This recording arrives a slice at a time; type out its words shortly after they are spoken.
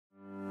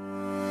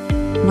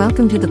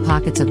Welcome to the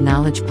Pockets of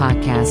Knowledge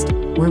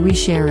podcast, where we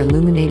share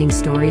illuminating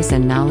stories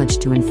and knowledge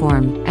to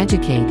inform,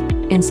 educate,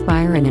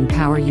 inspire, and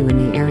empower you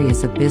in the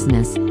areas of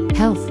business,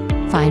 health,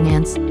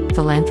 finance,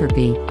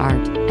 philanthropy,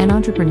 art, and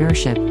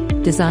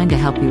entrepreneurship, designed to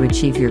help you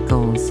achieve your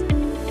goals.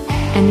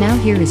 And now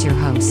here is your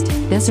host,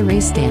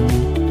 Desiree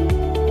Stanley.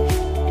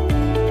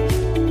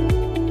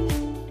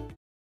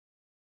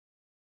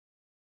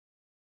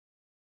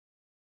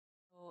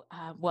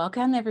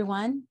 Welcome,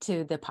 everyone,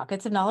 to the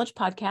Pockets of Knowledge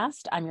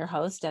podcast. I'm your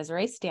host,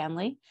 Desiree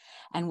Stanley,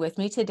 and with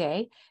me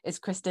today is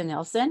Christa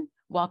Nielsen.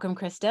 Welcome,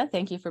 Christa.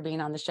 Thank you for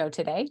being on the show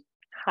today.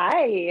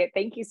 Hi,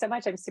 thank you so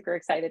much. I'm super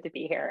excited to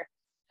be here.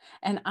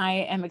 And I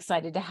am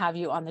excited to have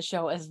you on the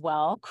show as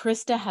well.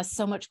 Christa has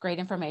so much great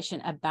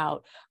information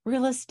about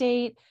real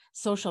estate,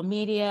 social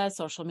media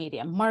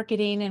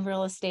marketing in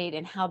real estate,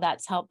 and how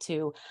that's helped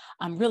to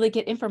really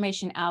get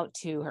information out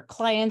to her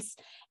clients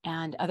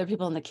and other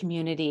people in the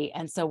community.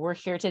 And so we're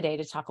here today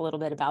to talk a little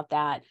bit about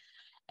that.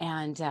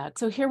 And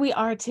so here we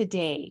are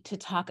today to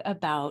talk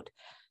about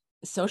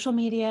social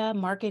media,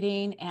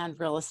 marketing, and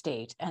real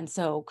estate. And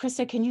so,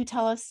 Christa, can you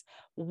tell us,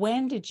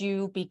 when did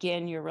you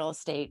begin your real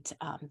estate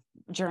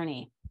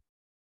journey?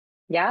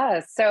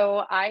 Yeah,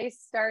 so I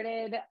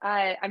started,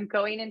 I'm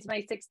going into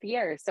my sixth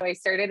year. So I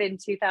started in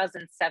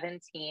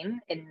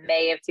 2017, in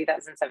May of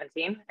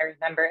 2017. I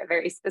remember it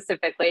very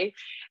specifically.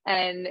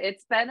 And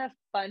it's been a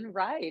fun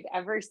ride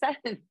ever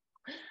since.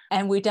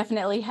 And we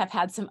definitely have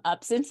had some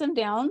ups and some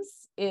downs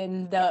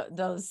in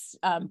those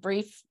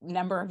brief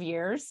number of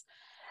years.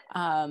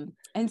 And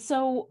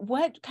so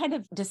what kind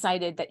of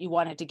decided that you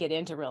wanted to get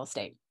into real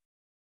estate?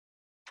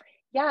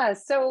 Yeah,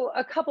 so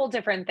a couple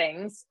different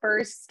things.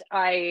 First,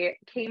 I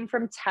came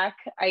from tech.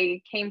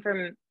 I came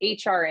from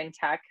HR in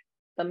tech,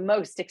 the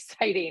most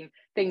exciting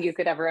thing you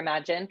could ever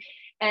imagine.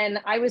 And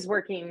I was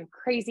working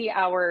crazy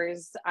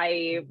hours.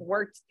 I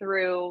worked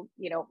through,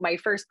 my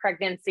first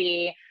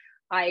pregnancy.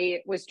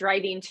 I was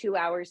driving 2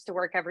 hours to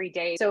work every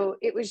day. So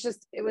it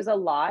was a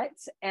lot.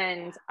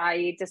 And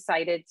I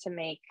decided to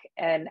make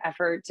an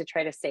effort to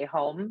try to stay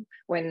home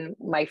when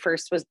my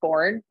first was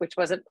born, which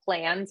wasn't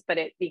planned, but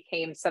it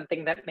became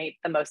something that made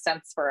the most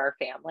sense for our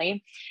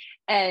family.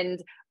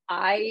 And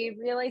I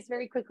realized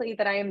very quickly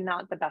that I am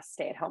not the best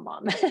stay-at-home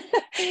mom.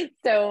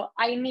 So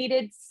I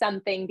needed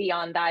something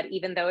beyond that,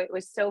 even though it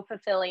was so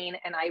fulfilling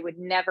and I would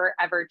never,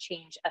 ever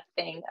change a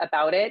thing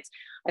about it.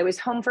 I was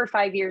home for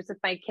 5 years with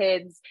my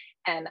kids,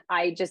 and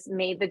I just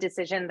made the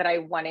decision that I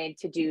wanted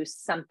to do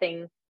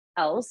something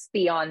else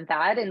beyond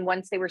that. And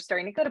once they were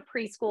starting to go to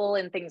preschool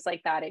and things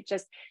like that,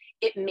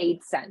 it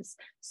made sense.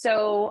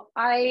 So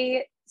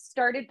I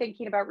started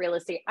thinking about real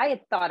estate. I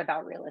had thought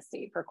about real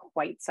estate for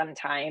quite some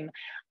time.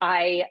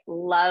 I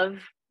love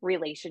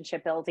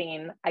relationship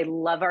building. I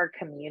love our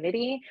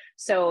community.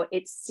 So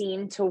it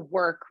seemed to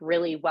work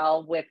really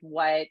well with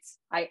what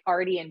I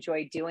already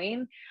enjoyed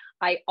doing.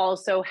 I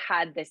also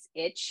had this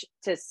itch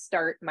to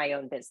start my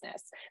own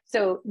business.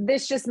 So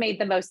this just made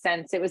the most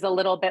sense. It was a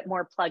little bit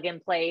more plug and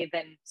play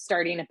than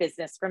starting a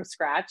business from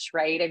scratch,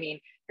 right? I mean,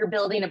 you're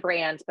building a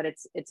brand, but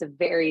it's a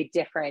very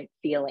different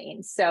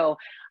feeling. So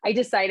I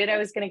decided I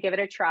was going to give it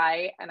a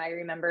try. And I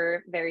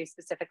remember very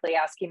specifically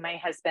asking my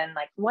husband,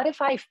 like, what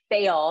if I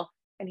fail?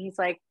 And he's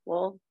like,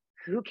 well,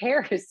 who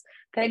cares?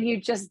 Then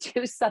you just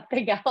do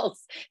something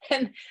else.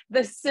 And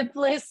the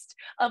simplest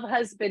of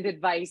husband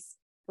advice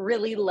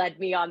really led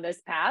me on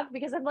this path,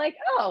 because I'm like,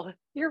 oh,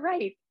 you're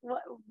right.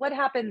 What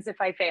happens if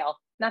I fail?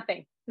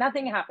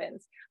 Nothing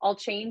happens. I'll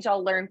change,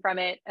 I'll learn from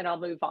it, and I'll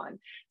move on.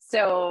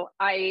 So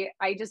I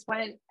just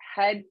went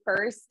head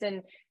first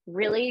and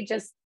really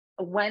just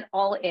went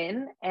all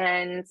in.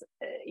 And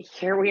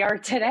here we are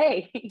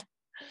today.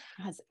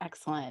 That's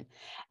excellent.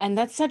 And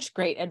that's such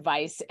great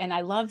advice. And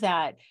I love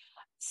that.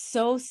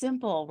 So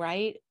simple,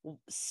 right?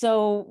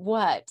 So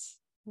what,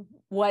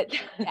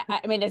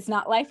 I mean, it's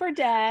not life or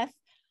death.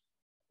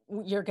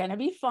 You're going to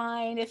be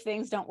fine if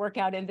things don't work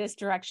out in this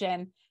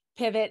direction.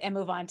 Pivot and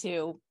move on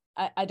to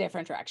a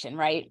different direction,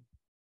 right?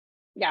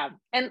 Yeah.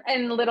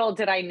 And little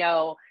did I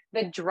know,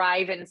 the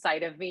drive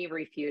inside of me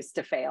refused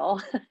to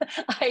fail.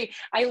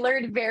 I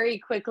learned very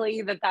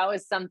quickly that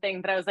was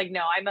something that I was like,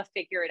 no, I'm a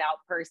figure it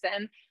out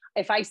person.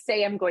 If I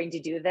say I'm going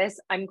to do this,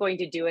 I'm going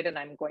to do it and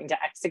I'm going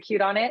to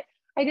execute on it.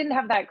 I didn't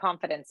have that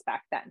confidence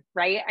back then,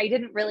 right? I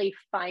didn't really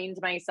find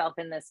myself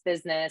in this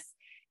business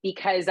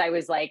because I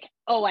was like,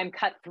 oh, I'm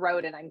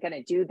cutthroat and I'm going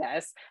to do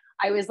this.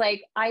 I was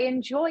like, I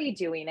enjoy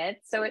doing it,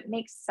 so it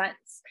makes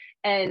sense.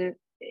 And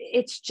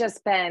it's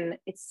just been,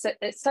 it's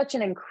such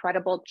an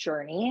incredible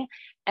journey,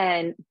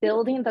 and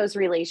building those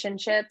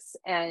relationships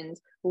and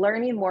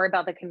learning more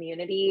about the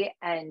community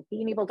and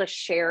being able to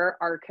share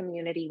our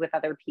community with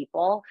other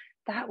people,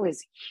 that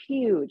was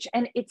huge.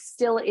 And it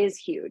still is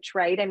huge,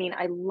 right? I mean,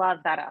 I love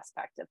that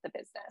aspect of the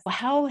business. Well,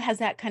 how has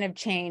that kind of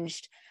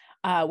changed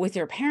with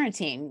your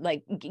parenting,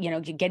 like,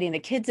 getting the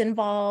kids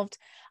involved?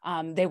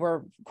 They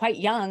were quite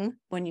young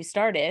when you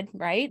started,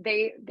 right?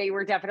 They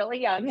were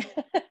definitely young.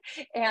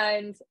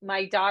 And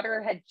my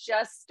daughter had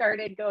just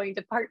started going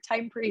to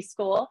part-time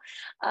preschool.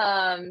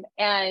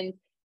 And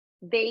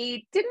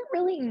they didn't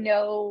really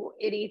know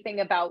anything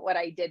about what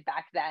I did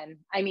back then.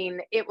 I mean,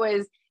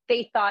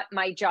 they thought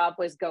my job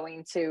was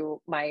going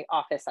to my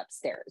office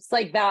upstairs.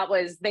 Like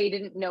they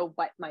didn't know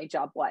what my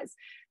job was.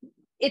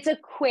 It's a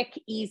quick,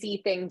 easy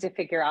thing to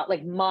figure out.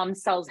 Like mom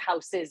sells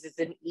houses is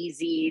an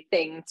easy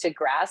thing to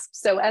grasp.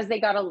 So as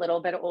they got a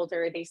little bit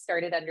older, they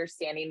started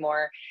understanding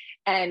more.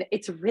 And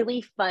it's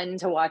really fun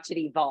to watch it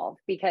evolve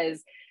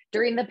because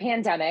during the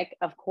pandemic,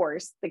 of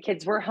course, the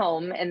kids were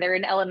home and they're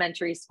in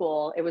elementary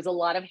school. It was a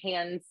lot of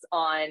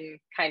hands-on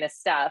kind of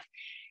stuff.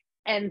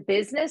 And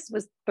business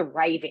was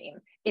thriving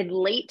in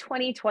late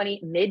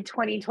 2020, mid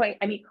 2020.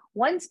 I mean,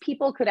 once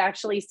people could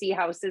actually see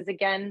houses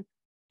again,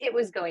 it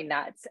was going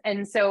nuts.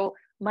 And so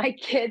my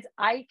kids,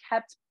 I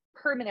kept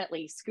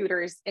permanently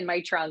scooters in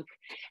my trunk,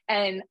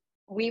 and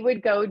we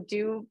would go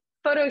do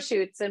photo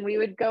shoots and we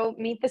would go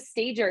meet the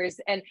stagers,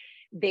 and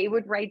they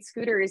would ride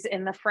scooters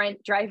in the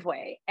front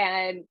driveway.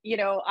 And,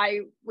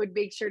 I would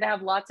make sure to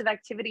have lots of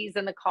activities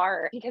in the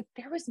car because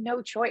there was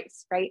no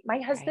choice, right? My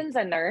husband's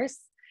a nurse.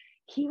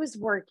 He was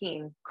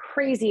working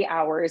crazy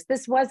hours.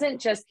 This wasn't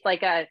just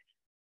like I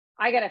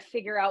got to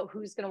figure out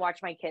who's going to watch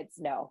my kids.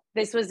 No,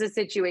 this was a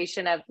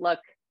situation of, look,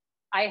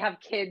 I have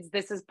kids.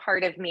 This is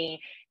part of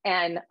me.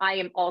 And I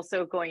am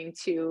also going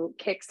to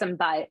kick some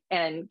butt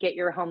and get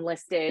your home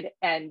listed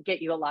and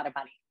get you a lot of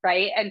money.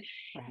 Right. And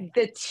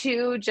the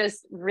two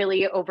just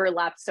really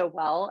overlap so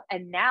well.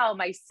 And now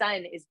my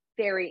son is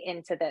very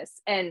into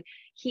this, and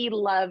he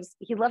loves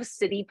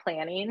city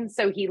planning.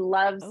 So he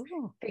loves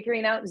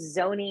figuring out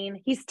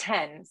zoning. He's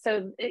 10.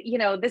 So,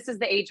 this is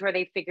the age where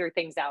they figure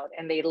things out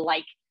and they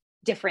like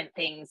different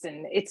things.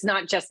 And it's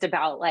not just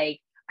about like,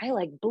 I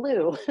like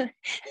blue.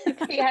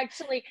 They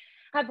actually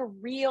have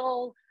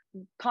real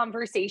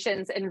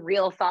conversations and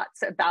real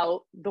thoughts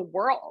about the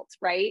world,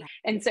 right?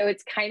 And so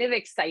it's kind of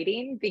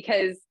exciting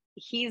because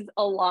he's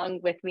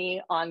along with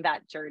me on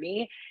that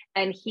journey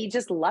and he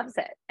just loves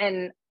it.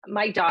 And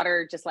my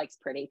daughter just likes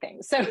pretty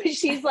things. So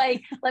she's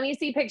like, let me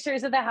see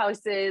pictures of the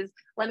houses.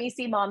 Let me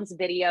see mom's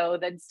video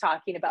that's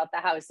talking about the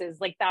houses.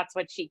 Like that's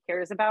what she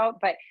cares about.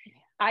 But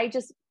I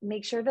just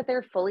make sure that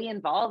they're fully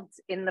involved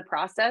in the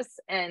process,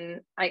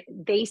 and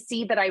they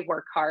see that I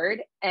work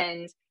hard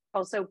and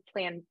also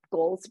plan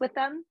goals with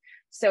them.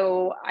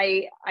 So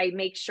I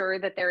make sure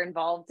that they're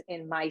involved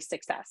in my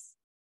success,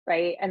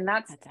 right? And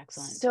that's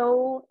excellent.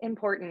 So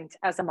important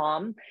as a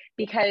mom,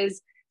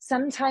 because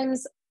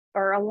sometimes,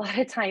 or a lot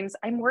of times,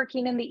 I'm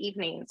working in the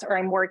evenings or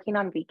I'm working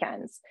on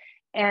weekends,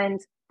 and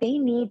they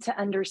need to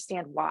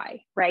understand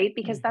why, right?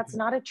 Because that's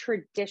not a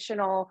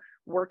traditional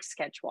work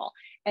schedule.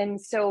 And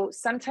so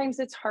sometimes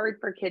it's hard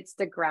for kids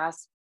to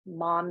grasp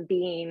mom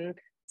being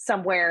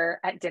somewhere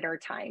at dinner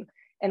time.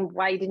 And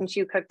why didn't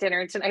you cook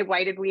dinner tonight?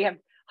 Why did we have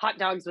hot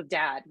dogs with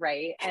dad?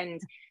 Right.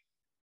 And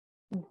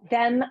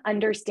them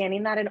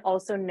understanding that, and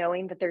also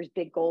knowing that there's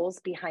big goals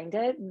behind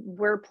it.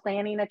 We're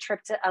planning a trip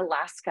to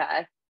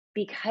Alaska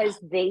because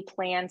they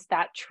planned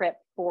that trip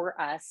for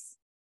us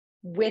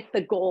with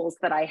the goals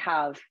that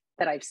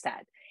I've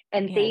set.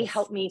 And they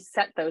help me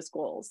set those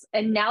goals.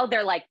 And now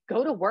they're like,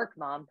 go to work,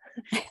 mom,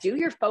 do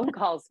your phone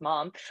calls,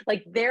 mom.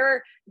 Like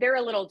they're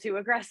a little too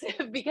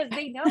aggressive because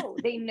they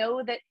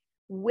know that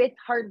with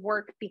hard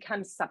work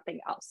becomes something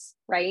else,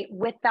 right?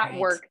 With that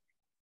work,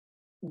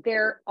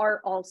 there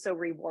are also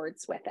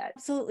rewards with it.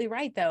 Absolutely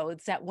right, though.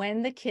 It's that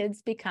when the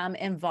kids become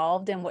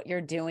involved in what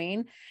you're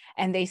doing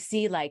and they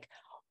see like,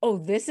 oh,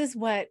 this is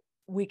what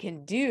we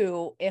can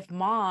do if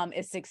mom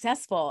is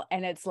successful.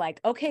 And it's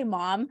like, okay,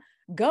 mom,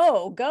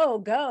 go, go,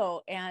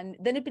 go. And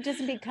then it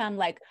doesn't become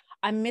like,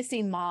 I'm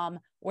missing mom.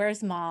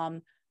 Where's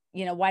mom?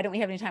 Why don't we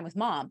have any time with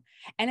mom?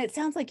 And it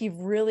sounds like you've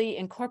really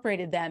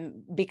incorporated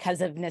them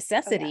because of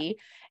necessity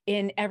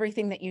in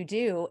everything that you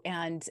do.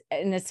 And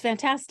it's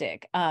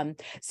fantastic.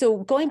 So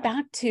going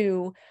back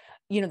to,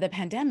 the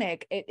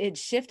pandemic, it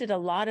shifted a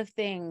lot of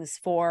things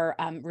for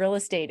real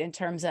estate in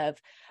terms of,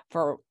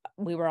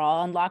 we were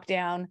all on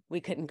lockdown. We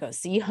couldn't go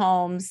see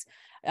homes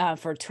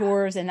for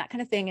tours and that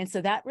kind of thing. And so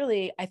that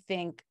really, I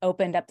think,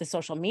 opened up the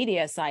social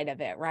media side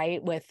of it,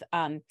 right? With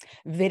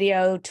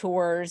video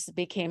tours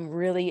became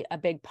really a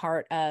big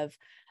part of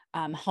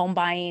home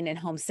buying and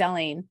home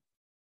selling.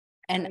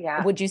 And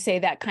would you say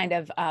that kind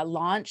of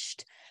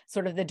launched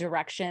sort of the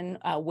direction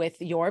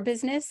with your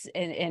business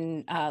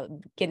in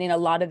getting a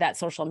lot of that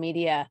social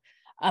media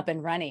up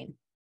and running?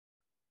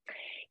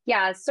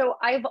 Yeah, so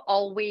I've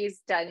always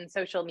done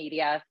social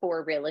media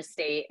for real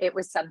estate. It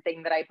was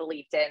something that I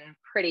believed in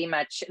pretty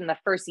much in the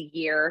first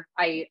year.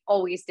 I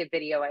always did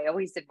video, I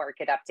always did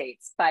market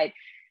updates, but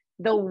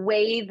the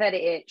way that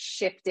it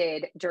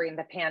shifted during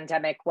the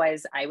pandemic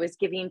was I was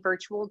giving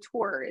virtual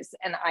tours,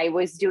 and I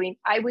was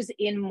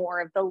in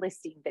more of the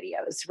listing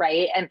videos,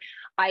 right? And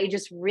I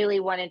just really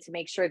wanted to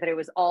make sure that it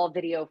was all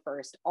video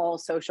first, all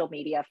social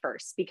media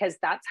first, because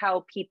that's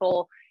how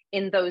people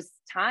in those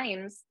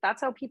times,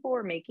 that's how people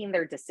were making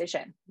their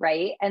decision,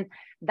 right? And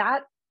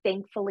that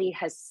thankfully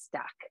has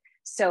stuck.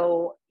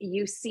 So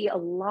you see a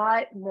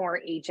lot more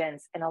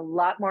agents and a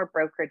lot more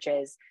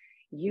brokerages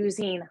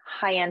using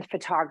high-end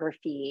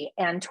photography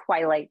and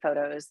twilight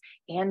photos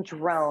and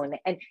drone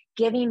and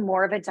giving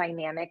more of a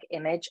dynamic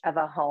image of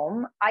a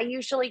home. I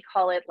usually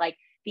call it like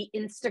the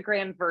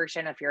Instagram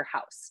version of your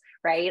house,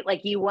 right?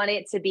 Like you want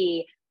it to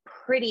be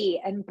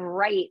pretty and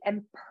bright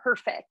and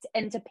perfect,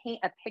 and to paint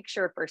a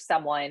picture for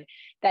someone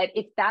that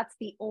if that's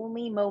the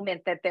only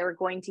moment that they're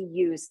going to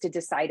use to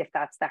decide if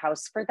that's the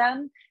house for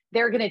them,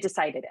 they're going to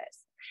decide it is.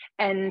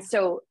 And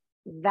so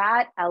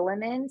that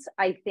element,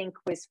 I think,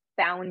 was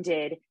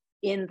founded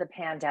in the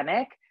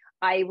pandemic.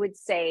 I would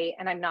say,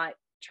 and I'm not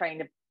trying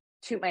to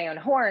toot my own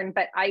horn,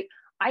 but I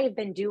have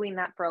been doing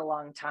that for a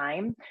long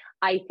time.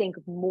 I think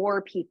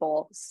more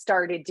people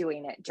started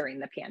doing it during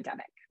the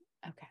pandemic.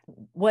 Okay.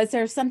 Was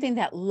there something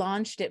that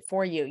launched it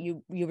for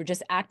you? You were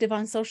just active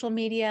on social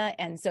media,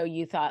 and so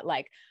you thought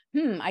like,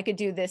 I could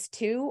do this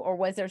too? Or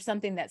was there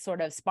something that sort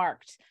of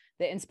sparked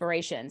the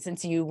inspiration,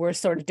 since you were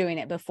sort of doing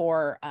it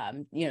before,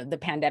 the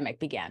pandemic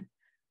began?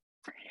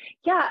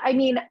 Yeah, I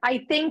mean,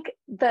 I think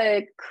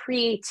the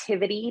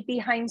creativity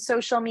behind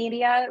social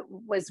media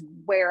was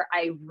where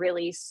I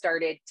really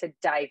started to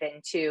dive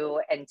into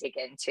and dig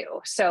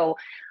into. So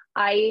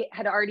I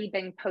had already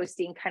been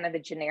posting kind of the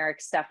generic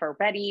stuff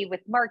already with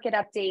market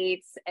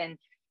updates and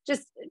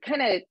just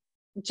kind of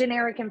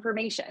generic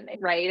information,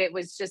 right? It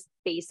was just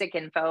basic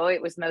info.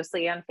 It was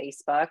mostly on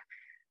Facebook.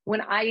 When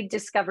I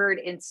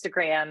discovered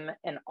Instagram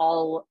and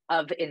all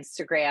of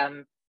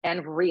Instagram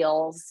and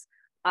Reels,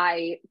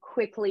 I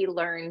quickly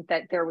learned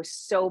that there was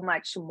so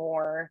much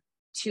more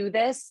to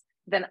this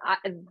than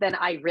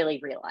I really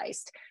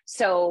realized.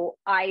 So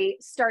I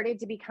started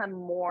to become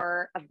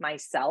more of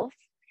myself,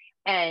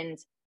 and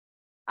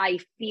I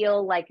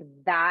feel like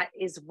that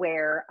is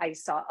where I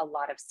saw a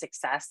lot of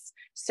success.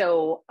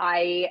 So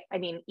I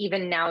mean,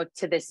 even now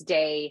to this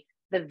day,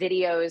 the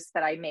videos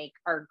that I make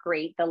are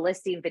great. The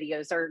listing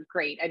videos are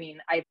great. I mean,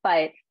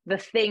 but the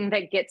thing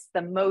that gets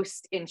the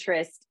most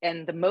interest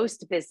and the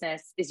most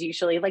business is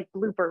usually like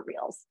blooper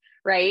reels,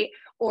 right?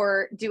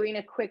 Or doing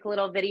a quick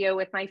little video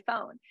with my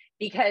phone,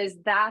 because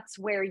that's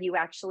where you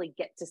actually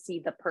get to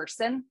see the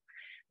person.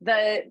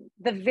 The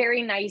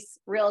very nice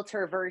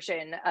realtor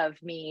version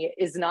of me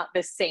is not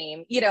the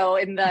same,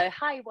 in the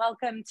hi,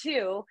 welcome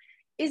to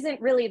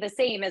isn't really the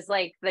same as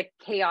like the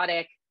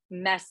chaotic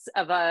mess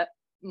of a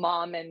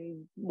mom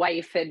and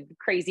wife and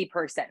crazy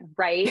person,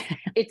 right?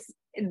 It's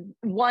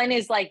one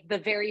is like the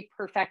very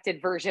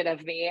perfected version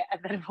of me,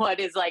 and then one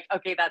is like,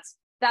 okay,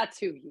 that's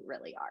who you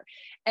really are.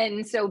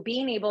 And so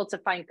being able to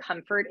find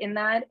comfort in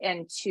that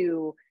and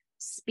to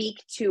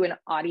speak to an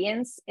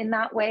audience in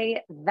that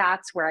way,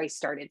 that's where I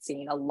started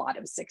seeing a lot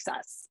of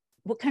success.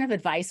 What kind of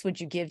advice would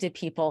you give to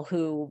people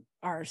who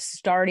are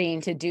starting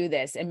to do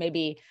this and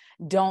maybe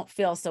don't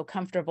feel so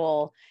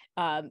comfortable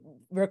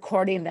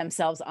recording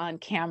themselves on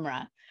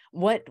camera?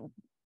 What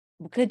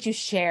could you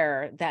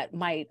share that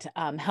might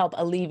help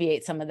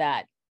alleviate some of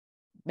that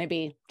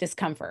maybe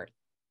discomfort?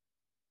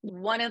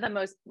 One of the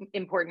most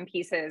important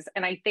pieces,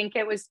 and I think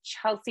it was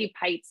Chelsea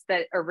Pites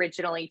that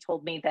originally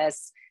told me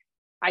this,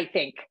 I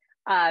think,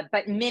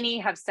 but many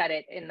have said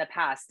it in the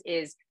past,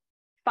 is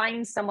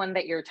find someone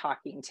that you're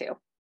talking to,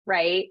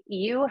 right?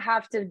 You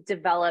have to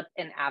develop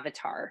an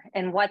avatar.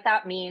 And what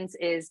that means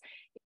is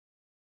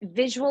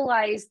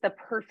visualize the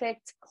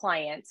perfect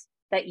client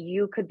that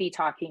you could be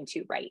talking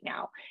to right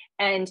now.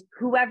 And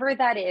whoever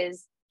that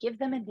is, give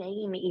them a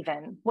name,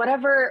 even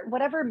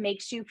whatever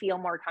makes you feel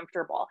more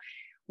comfortable.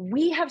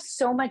 We have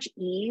so much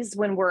ease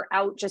when we're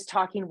out just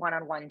talking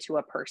one-on-one to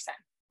a person,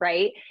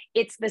 right?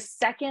 It's the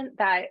second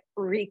that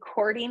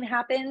recording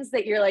happens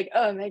that you're like,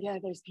 oh my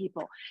God, there's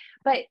people.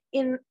 But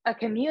in a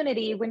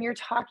community, when you're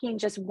talking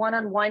just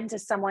one-on-one to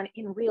someone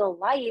in real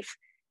life,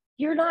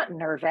 you're not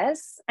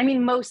nervous. I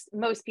mean, most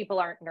people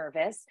aren't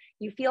nervous.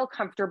 You feel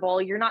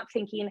comfortable. You're not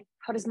thinking,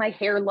 how does my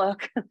hair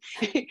look?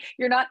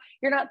 You're not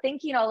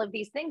thinking all of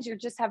these things. You're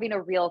just having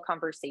a real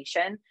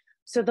conversation.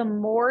 So the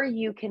more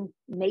you can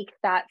make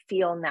that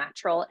feel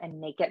natural and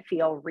make it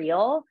feel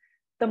real,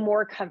 the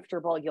more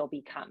comfortable you'll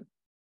become.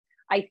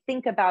 I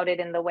think about it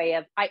in the way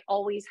of, I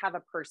always have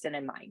a person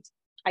in mind.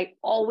 I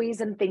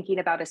always am thinking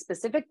about a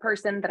specific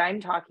person that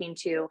I'm talking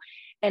to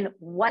and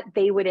what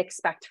they would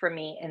expect from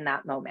me in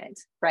that moment,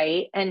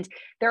 right? And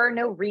there are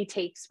no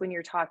retakes when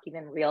you're talking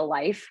in real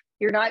life.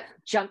 You're not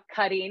jump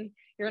cutting.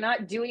 You're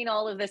not doing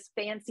all of this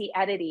fancy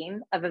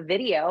editing of a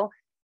video.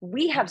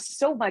 We have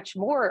so much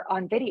more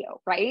on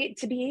video, right?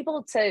 To be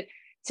able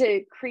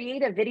to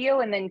create a video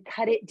and then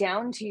cut it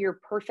down to your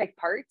perfect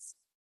parts,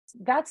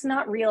 that's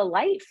not real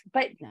life,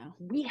 but No.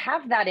 we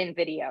have that in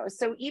video.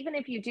 So even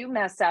if you do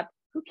mess up,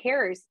 who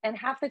cares? And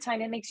half the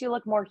time it makes you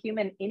look more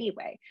human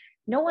anyway.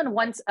 No one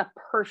wants a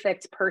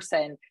perfect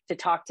person to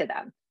talk to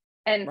them.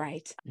 And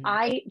Right.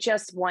 I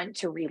just want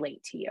to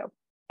relate to you.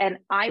 And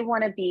I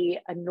want to be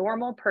a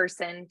normal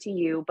person to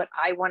you, but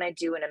I want to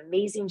do an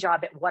amazing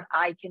job at what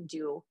I can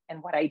do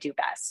and what I do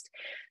best.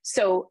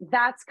 So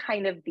that's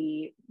kind of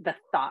the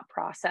thought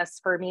process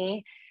for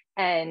me.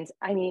 And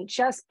I mean,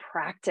 just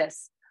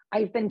practice.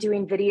 I've been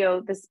doing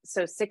video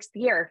so 6th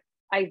year,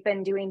 I've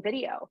been doing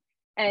video.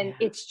 And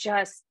it's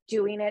just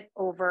doing it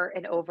over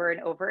and over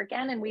and over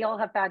again. And we all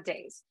have bad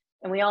days,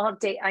 and we all have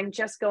I'm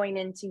just going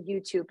into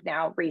YouTube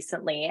now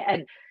recently,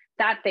 and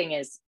that thing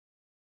is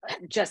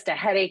just a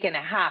headache and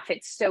a half.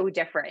 It's so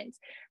different,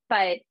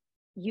 but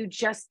you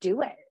just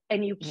do it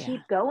and you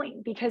keep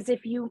going, because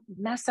if you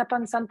mess up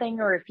on something,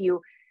 or if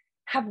you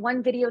have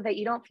one video that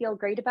you don't feel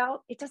great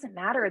about, it doesn't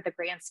matter in the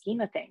grand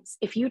scheme of things.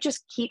 If you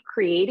just keep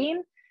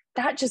creating,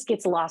 that just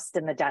gets lost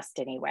in the dust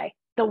anyway.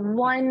 The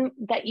one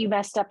that you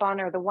messed up on,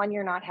 or the one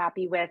you're not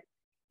happy with,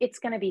 it's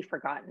going to be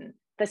forgotten.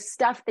 The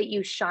stuff that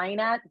you shine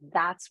at,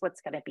 that's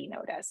what's going to be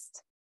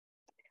noticed.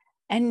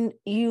 And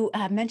you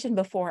mentioned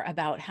before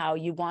about how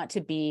you want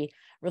to be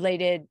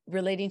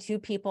relating to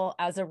people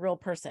as a real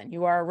person.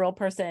 You are a real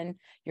person.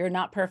 You're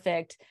not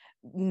perfect,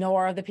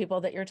 nor are the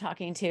people that you're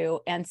talking to.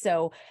 And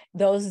so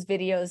those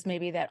videos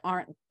maybe that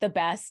aren't the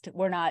best,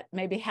 we're not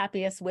maybe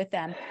happiest with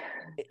them.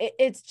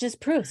 It just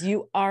proves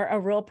you are a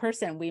real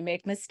person. We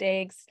make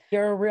mistakes.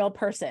 You're a real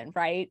person,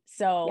 right?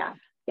 So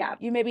yeah.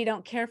 You maybe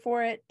don't care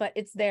for it, but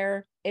it's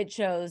there. It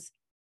shows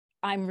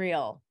I'm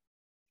real.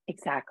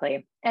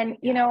 Exactly. And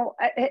you know,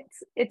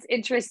 it's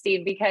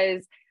interesting,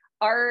 because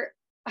our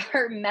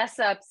mess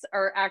ups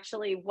are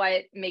actually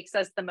what makes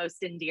us the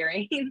most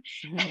endearing.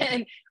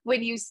 And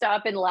when you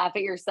stop and laugh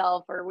at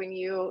yourself, or when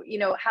you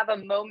have a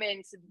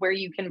moment where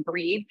you can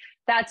breathe,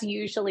 that's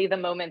usually the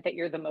moment that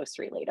you're the most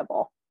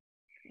relatable.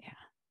 Yeah.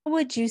 What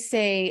would you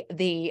say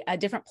the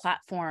different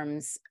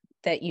platforms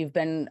that you've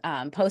been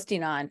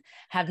posting on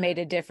have made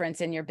a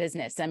difference in your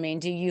business? I mean,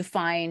 do you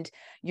find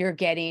you're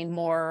getting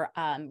more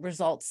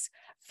results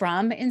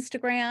from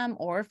Instagram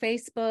or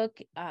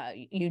Facebook?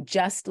 You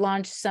just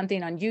launched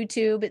something on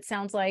YouTube, it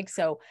sounds like.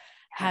 So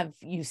have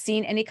you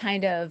seen any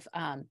kind of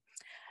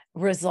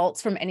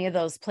results from any of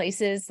those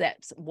places that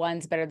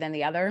one's better than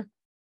the other?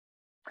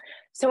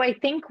 So I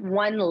think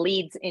one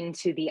leads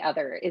into the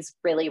other is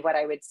really what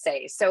I would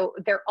say. So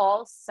they're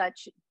all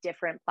such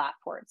different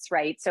platforms,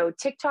 right? So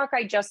TikTok,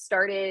 I just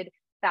started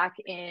back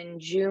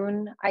in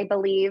June, I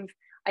believe.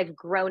 I've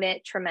grown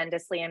it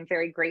tremendously. I'm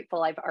very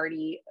grateful. I've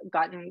already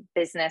gotten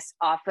business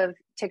off of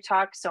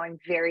TikTok, so I'm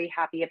very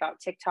happy about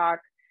TikTok.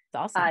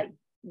 That's awesome.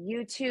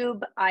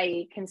 YouTube,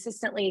 I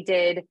consistently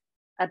did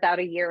about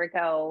a year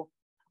ago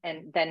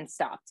and then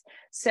stopped.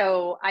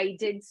 So I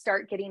did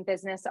start getting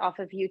business off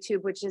of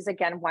YouTube, which is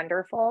again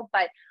wonderful,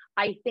 but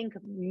I think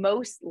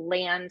most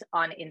land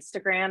on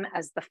Instagram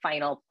as the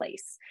final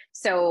place.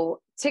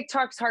 So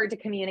TikTok's hard to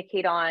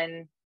communicate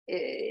on.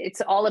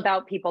 It's all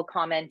about people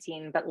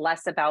commenting, but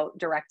less about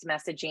direct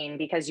messaging,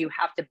 because you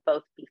have to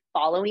both be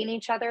following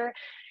each other.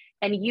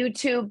 And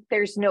YouTube,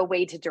 there's no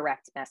way to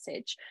direct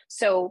message.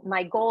 So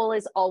my goal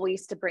is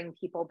always to bring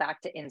people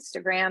back to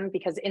Instagram,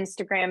 because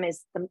Instagram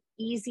is the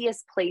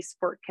easiest place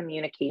for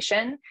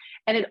communication.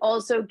 And it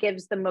also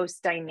gives the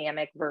most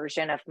dynamic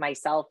version of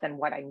myself and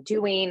what I'm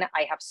doing.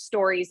 I have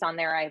stories on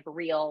there, I have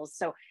reels.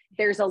 So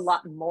there's a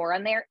lot more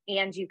on there,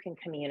 and you can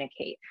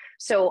communicate.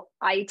 So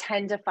I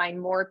tend to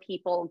find more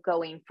people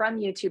going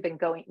from YouTube and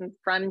going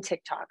from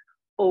TikTok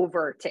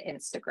over to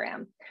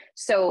Instagram.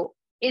 So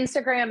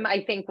Instagram,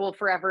 I think, will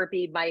forever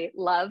be my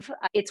love.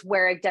 It's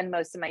where I've done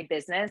most of my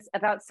business.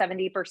 About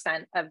 70%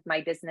 of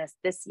my business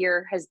this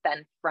year has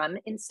been from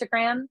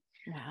Instagram.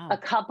 Wow. A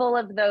couple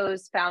of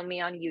those found me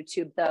on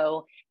YouTube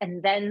though,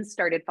 and then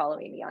started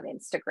following me on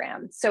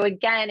Instagram. So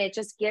again, it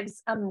just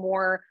gives a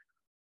more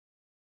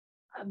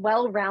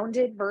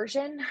well-rounded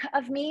version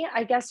of me,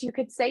 I guess you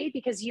could say,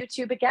 because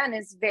YouTube again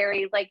is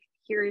very like,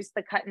 here's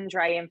the cut and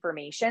dry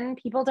information.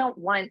 People don't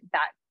want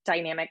that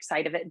dynamic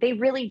side of it. They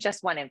really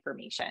just want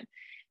information.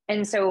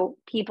 And so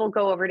people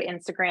go over to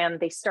Instagram,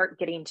 they start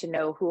getting to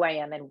know who I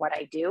am and what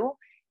I do.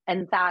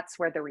 And that's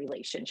where the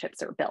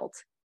relationships are built.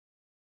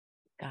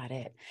 Got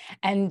it.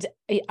 And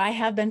I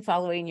have been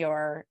following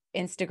your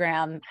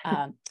Instagram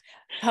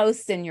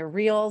posts and your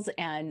reels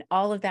and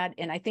all of that.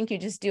 And I think you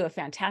just do a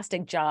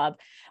fantastic job,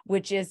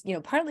 which is,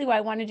 partly why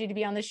I wanted you to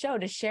be on the show,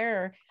 to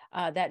share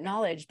that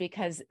knowledge,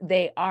 because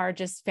they are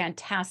just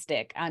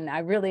fantastic. And I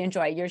really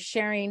enjoy you're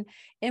sharing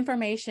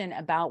information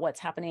about what's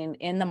happening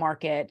in the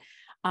market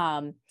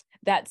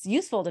that's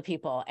useful to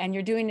people, and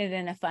you're doing it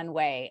in a fun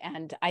way.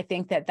 And I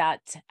think that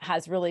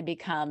has really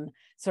become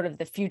sort of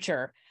the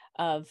future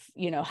of,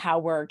 how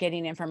we're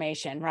getting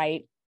information,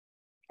 right?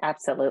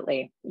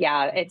 Absolutely.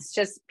 Yeah. It's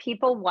just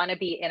people want to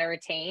be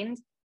entertained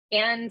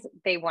and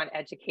they want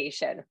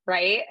education,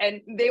 right?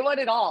 And they want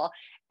it all.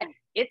 And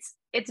it's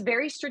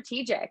very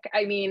strategic.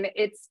 I mean,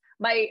 it's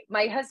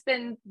my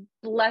husband,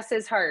 bless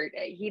his heart,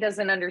 he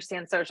doesn't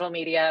understand social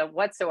media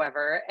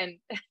whatsoever. And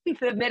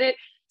the minute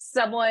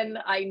someone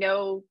I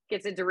know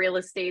gets into real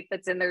estate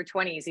that's in their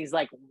 20s, he's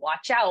like,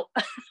 watch out.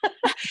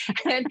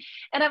 and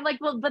I'm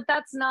like, well, but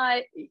that's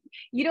not,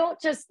 you don't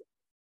just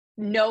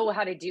know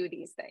how to do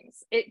these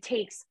things. It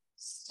takes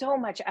so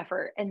much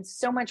effort and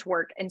so much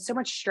work and so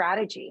much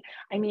strategy.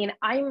 I mean,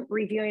 I'm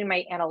reviewing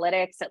my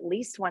analytics at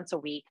least once a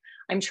week.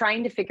 I'm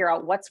trying to figure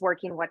out what's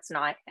working, what's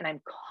not, and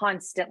I'm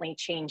constantly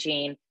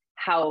changing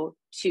how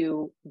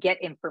to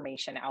get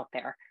information out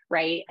there,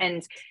 right?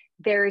 And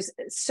there's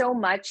so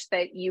much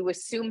that you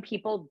assume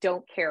people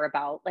don't care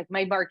about, like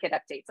my market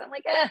updates. I'm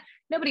like,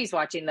 nobody's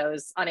watching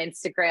those on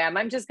Instagram.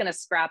 I'm just going to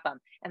scrap them.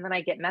 And then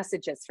I get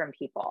messages from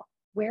people.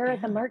 Where are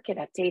the market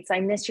updates? I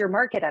miss your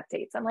market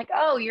updates. I'm like,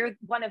 oh, you're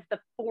one of the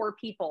 4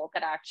 people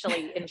that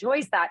actually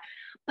enjoys that.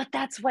 But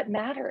that's what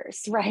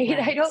matters, right?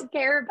 I don't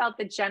care about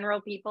the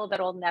general people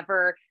that'll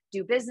never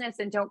do business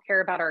and don't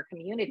care about our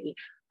community.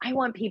 I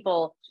want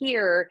people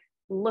here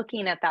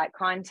looking at that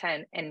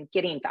content and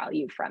getting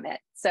value from it.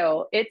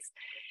 So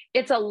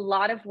it's a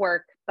lot of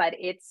work, but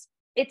it's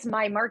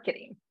my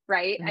marketing,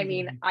 right? I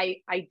mean,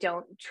 I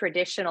don't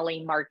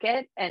traditionally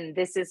market, and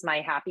this is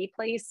my happy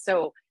place.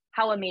 So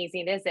how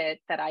amazing is it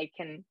that I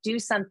can do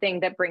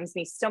something that brings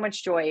me so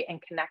much joy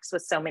and connects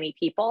with so many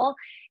people,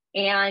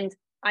 and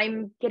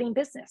I'm getting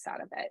business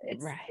out of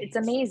it. It's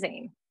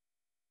amazing.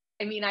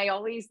 I mean, I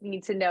always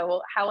need to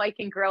know how I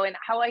can grow and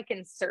how I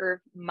can serve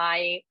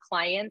my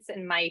clients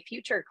and my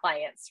future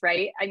clients,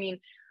 right? I mean,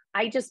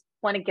 I just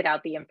want to get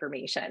out the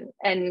information.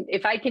 And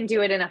if I can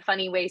do it in a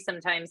funny way,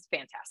 sometimes,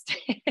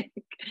 fantastic.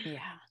 Yeah,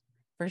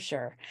 for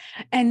sure.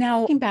 And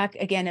now looking back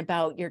again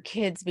about your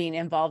kids being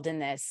involved in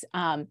this,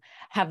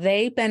 have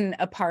they been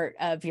a part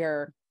of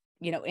your,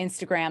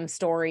 Instagram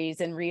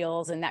stories and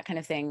reels and that kind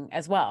of thing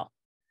as well?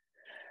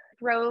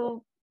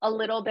 Throw a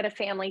little bit of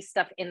family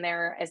stuff in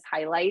there as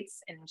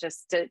highlights and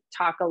just to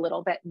talk a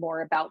little bit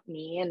more about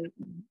me and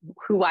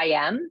who I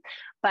am.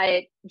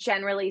 But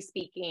generally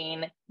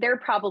speaking, they're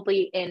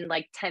probably in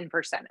like 10%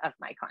 of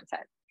my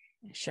content.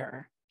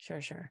 Sure.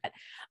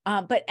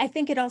 But I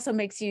think it also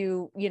makes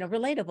you,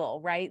 relatable,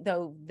 right?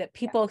 Though that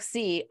people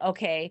see,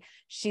 okay,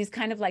 she's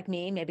kind of like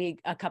me, maybe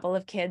a couple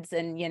of kids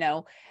and,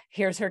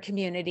 here's her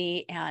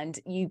community, and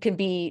you can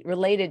be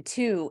related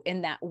to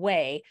in that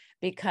way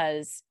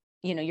because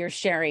you're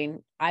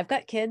sharing, I've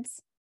got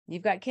kids,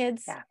 you've got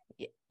kids,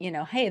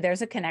 hey,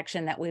 there's a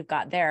connection that we've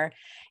got there.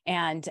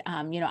 And,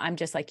 I'm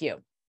just like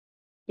you.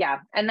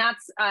 Yeah. And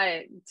that's,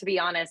 to be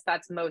honest,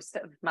 that's most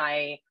of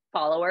my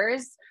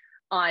followers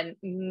on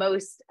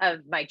most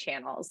of my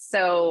channels.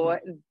 So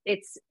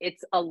it's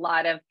a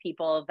lot of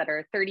people that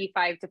are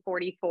 35 to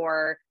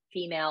 44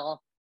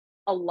 female.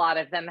 A lot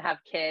of them have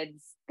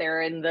kids.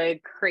 They're in the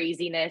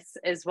craziness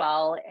as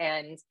well.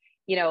 And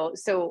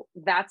so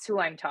that's who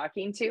I'm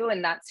talking to,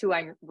 and that's who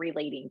I'm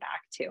relating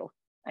back to.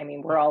 I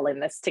mean, we're all in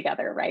this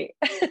together, right?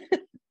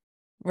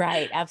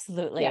 Right.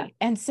 Absolutely. Yeah.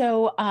 And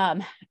so,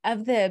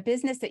 of the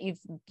business that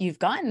you've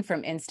gotten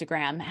from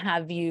Instagram,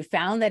 have you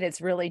found that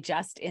it's really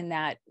just in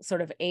that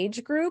sort of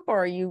age group,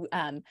 or are you,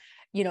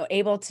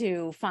 able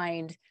to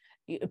find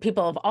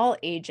people of all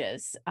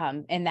ages,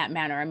 in that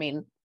manner? I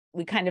mean,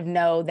 we kind of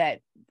know that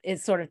it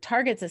sort of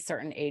targets a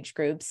certain age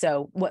group.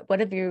 So what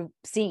have you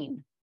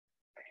seen?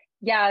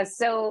 Yeah.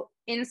 So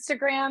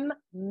Instagram,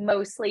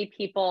 mostly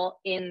people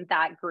in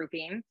that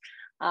grouping,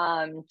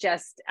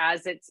 just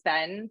as it's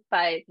been.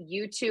 But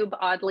YouTube,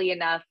 oddly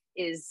enough,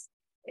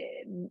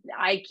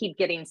 I keep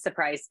getting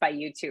surprised by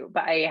YouTube.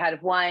 I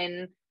had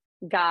one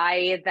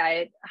guy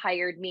that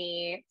hired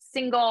me,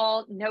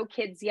 single, no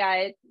kids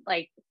yet,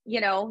 like,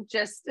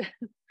 just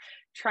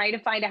trying to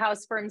find a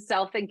house for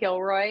himself in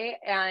Gilroy,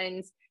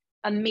 and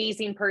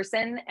amazing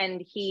person.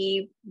 And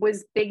he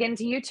was big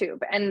into YouTube,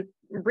 and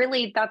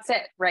really that's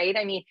it, right?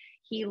 I mean,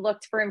 he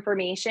looked for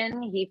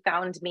information, he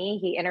found me,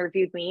 he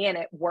interviewed me, and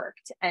it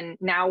worked. And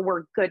now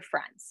we're good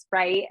friends,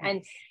 right? Nice.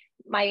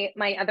 And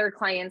my other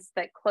clients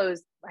that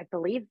closed, I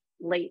believe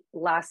late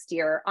last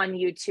year on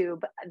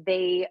YouTube,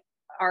 they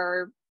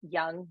are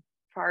young,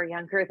 far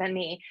younger than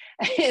me,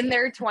 in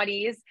their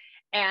 20s,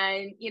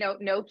 and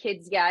no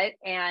kids yet.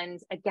 And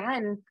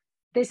again,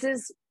 this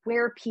is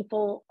where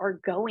people are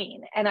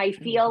going. And I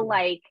feel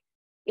like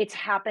it's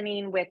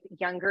happening with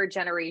younger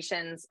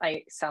generations.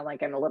 I sound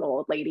like I'm a little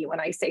old lady when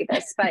I say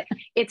this, but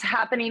it's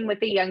happening with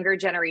the younger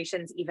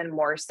generations even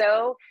more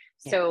so.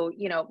 So,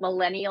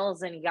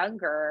 millennials and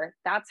younger,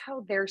 that's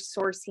how they're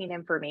sourcing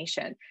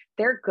information.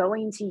 They're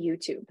going to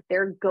YouTube.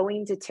 They're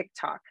going to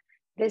TikTok.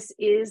 This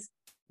is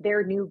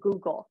their new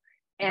Google.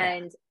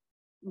 And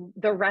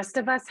the rest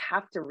of us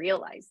have to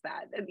realize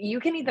that. You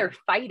can either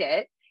fight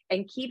it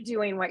and keep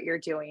doing what you're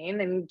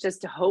doing and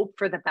just hope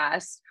for the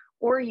best,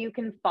 or you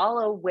can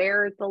follow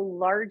where the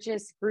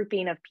largest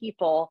grouping of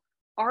people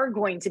are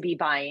going to be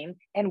buying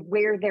and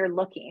where they're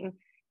looking,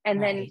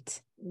 and then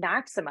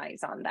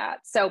maximize on that.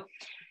 So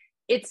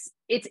it's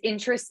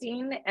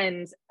interesting,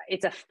 and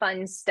it's a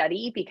fun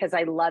study because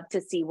I love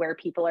to see where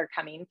people are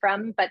coming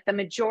from. But the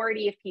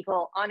majority of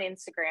people on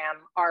Instagram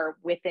are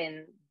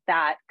within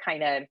that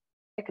kind of,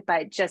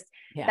 but just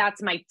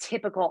that's my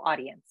typical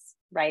audience,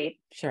 right?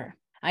 Sure.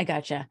 I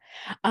gotcha.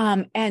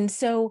 And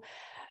so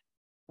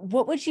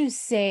what would you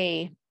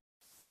say,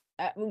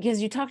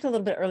 because you talked a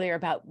little bit earlier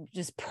about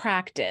just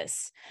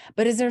practice,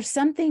 but is there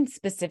something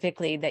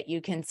specifically that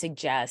you can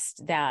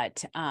suggest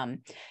that,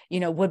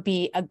 would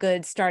be a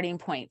good starting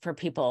point for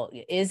people?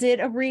 Is it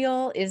a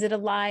reel? Is it a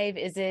live?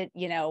 Is it,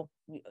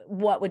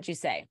 what would you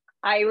say?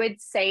 I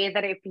would say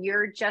that if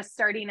you're just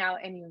starting out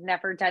and you've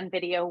never done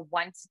video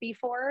once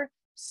before,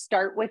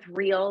 start with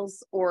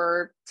Reels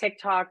or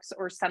TikToks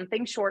or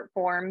something short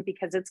form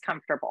because it's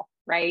comfortable,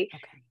 right?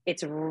 Okay.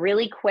 It's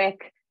really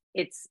quick.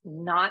 It's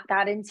not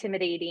that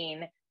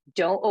intimidating.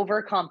 Don't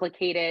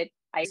overcomplicate it.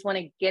 I just want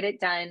to get it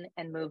done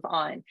and move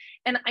on.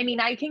 And I mean,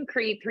 I can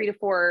create 3 to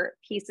 4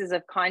 pieces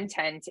of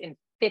content in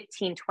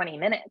 15, 20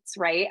 minutes,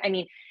 right? I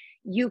mean,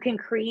 you can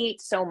create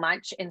so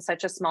much in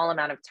such a small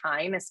amount of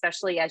time,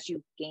 especially as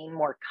you gain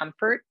more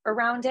comfort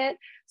around it.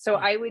 So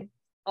I would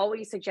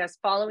always suggest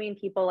following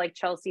people like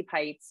Chelsea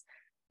Pites,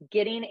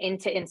 getting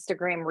into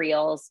Instagram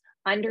Reels,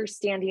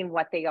 understanding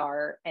what they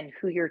are and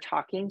who you're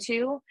talking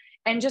to,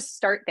 and just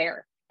start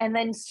there. And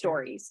then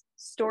stories.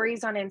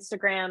 Stories on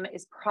Instagram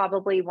is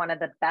probably one of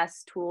the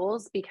best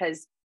tools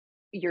because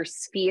your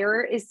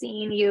sphere is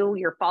seeing you,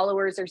 your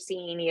followers are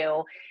seeing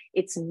you.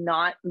 It's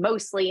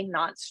mostly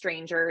not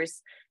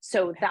strangers.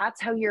 So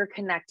that's how you're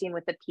connecting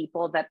with the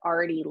people that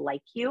already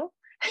like you.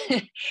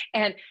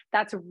 And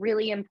that's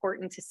really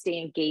important to stay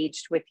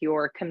engaged with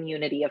your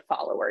community of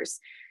followers.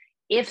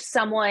 If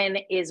someone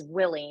is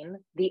willing,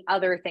 the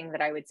other thing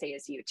that I would say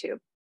is YouTube.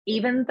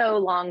 Even though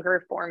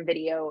longer form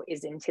video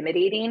is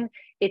intimidating,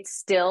 it's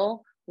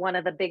still one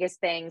of the biggest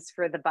bangs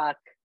for the buck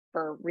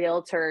for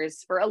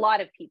realtors, for a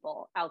lot of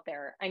people out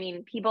there. I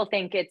mean, people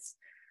think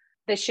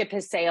the ship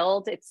has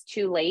sailed, it's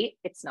too late.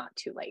 It's not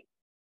too late.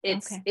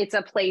 It's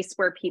a place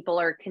where people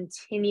are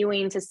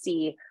continuing to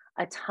see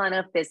a ton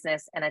of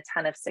business and a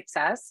ton of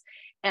success.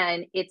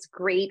 And it's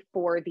great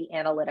for the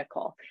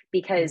analytical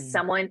because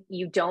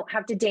you don't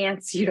have to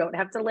dance, you don't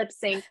have to lip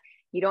sync,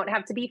 you don't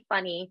have to be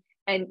funny,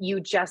 and you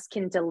just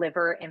can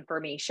deliver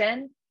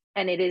information,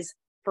 and it is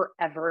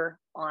forever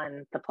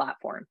on the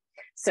platform.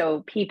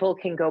 So people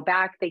can go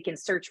back, they can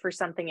search for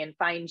something and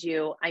find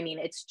you. I mean,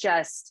 it's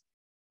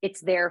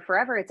there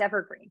forever. It's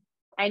evergreen.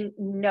 And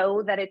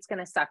know that it's going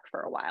to suck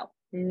for a while.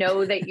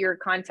 Know that your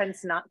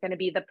content's not going to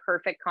be the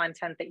perfect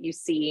content that you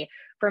see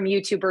from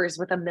YouTubers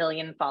with 1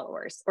 million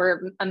followers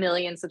or 1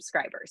 million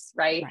subscribers,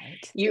 right?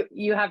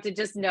 You have to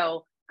just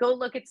know, go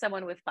look at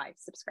someone with 5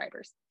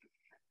 subscribers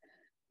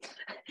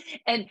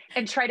and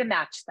try to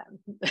match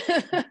them.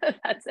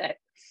 That's it.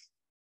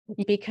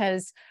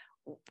 Because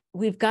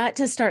we've got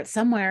to start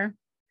somewhere,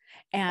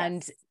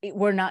 and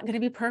we're not going to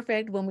be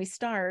perfect when we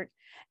start,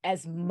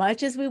 as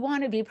much as we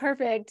want to be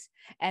perfect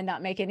and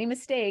not make any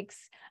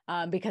mistakes,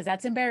 because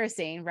that's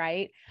embarrassing,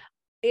 right?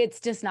 It's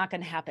just not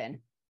going to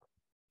happen.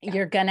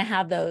 You're going to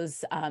have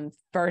those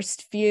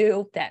first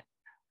few that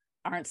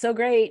aren't so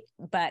great,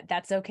 but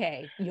that's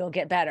okay. You'll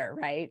get better,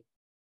 right?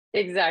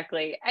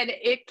 Exactly. And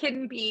it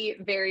can be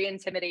very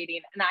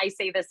intimidating. And I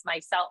say this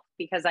myself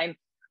because I'm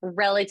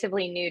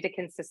relatively new to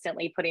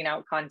consistently putting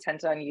out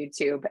content on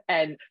YouTube.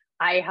 And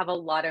I have a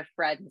lot of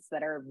friends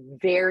that are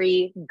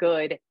very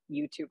good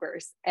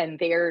YouTubers, and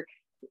they're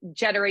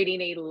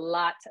generating a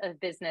lot of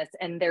business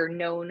and they're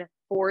known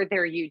for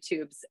their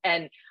YouTubes.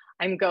 And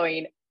I'm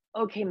going,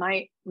 okay,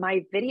 my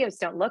videos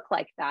don't look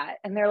like that.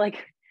 And they're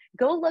like,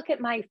 go look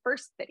at my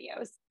first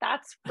videos.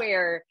 That's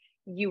where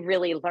you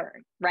really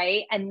learn,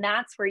 right? And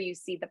that's where you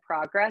see the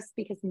progress,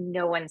 because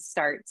no one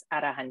starts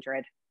at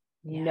 100.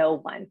 No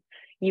one.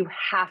 You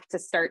have to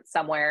start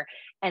somewhere,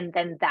 and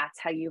then that's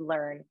how you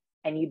learn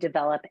and you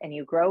develop and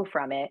you grow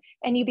from it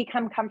and you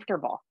become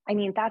comfortable. I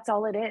mean, that's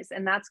all it is.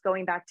 And that's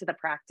going back to the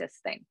practice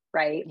thing,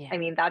 right? I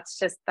mean, that's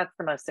the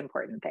most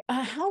important thing.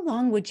 How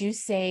long would you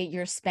say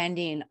you're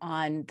spending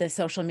on the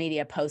social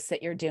media posts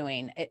that you're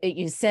doing?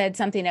 You said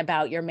something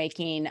about you're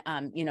making,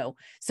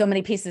 so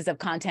many pieces of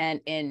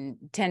content in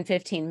 10,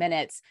 15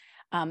 minutes.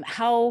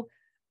 How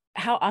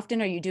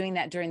often are you doing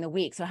that during the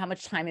week? So how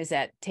much time is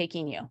that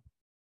taking you?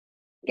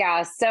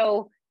 Yeah.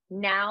 So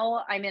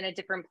now I'm in a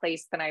different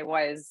place than I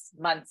was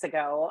months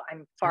ago.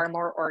 I'm far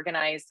more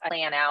organized. I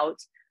plan out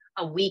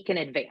a week in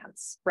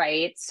advance,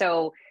 right?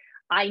 So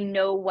I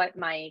know what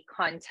my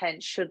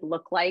content should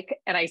look like.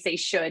 And I say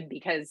should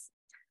because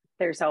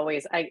there's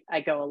always, I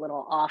go a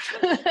little off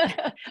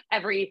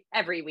every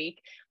week,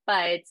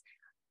 but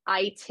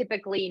I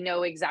typically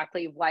know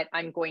exactly what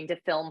I'm going to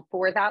film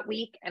for that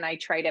week. And I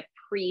try to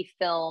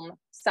pre-film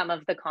some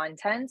of the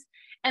content.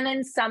 And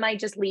then some I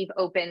just leave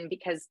open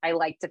because I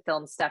like to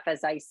film stuff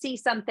as I see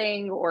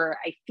something or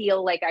I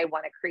feel like I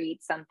want to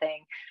create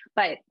something.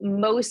 But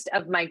most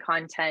of my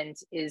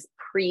content is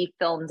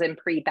pre-filmed and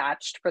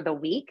pre-batched for the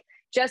week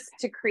just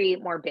to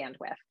create more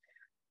bandwidth.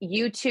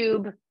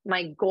 YouTube,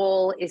 my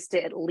goal is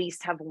to at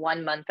least have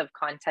 1 month of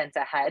content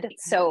ahead.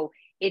 So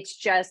it's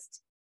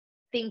just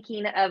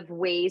thinking of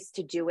ways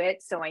to do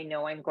it so I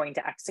know I'm going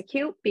to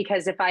execute.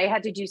 Because if I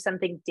had to do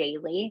something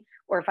daily,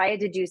 or if I had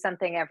to do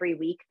something every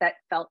week that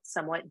felt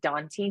somewhat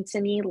daunting to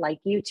me, like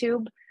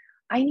YouTube,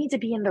 I need to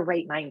be in the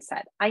right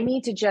mindset. I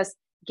need to just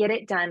get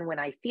it done when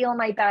I feel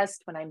my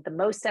best, when I'm the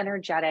most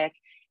energetic,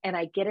 and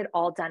I get it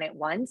all done at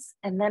once.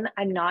 And then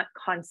I'm not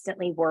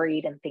constantly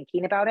worried and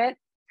thinking about it.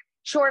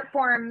 Short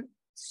form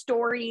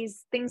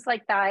stories, things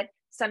like that.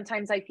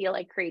 Sometimes I feel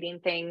like creating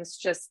things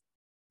just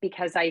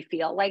because I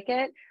feel like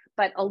it.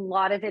 But a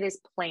lot of it is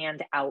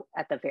planned out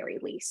at the very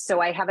least.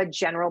 So I have a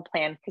general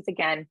plan because,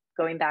 again,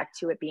 going back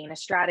to it being a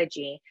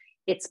strategy,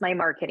 it's my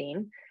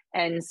marketing.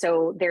 And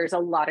so there's a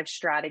lot of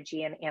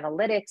strategy and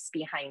analytics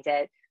behind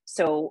it.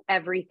 So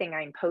everything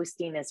I'm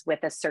posting is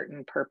with a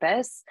certain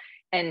purpose.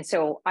 And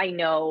so I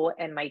know,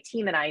 and my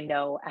team and I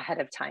know ahead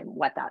of time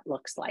what that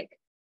looks like.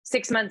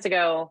 6 months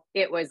ago,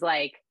 it was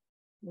like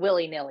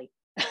willy-nilly.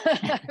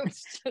 I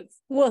was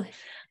just Well,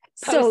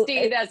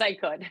 posting as I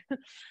could.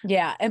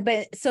 Yeah.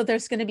 But so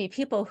there's going to be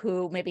people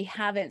who maybe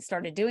haven't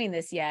started doing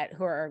this yet,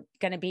 who are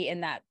going to be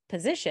in that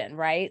position,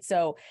 right?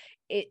 So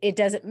it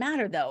doesn't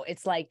matter though.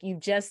 It's like, you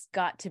just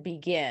got to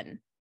begin,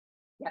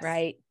 Yes.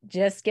 right?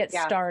 Just get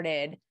Yeah.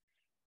 started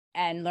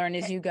and learn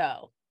as you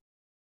go.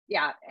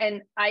 Yeah.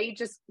 And I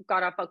just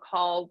got off a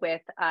call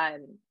with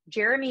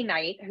Jeremy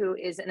Knight, who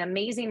is an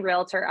amazing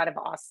realtor out of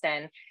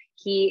Austin.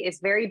 He is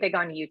very big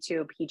on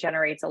YouTube. He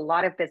generates a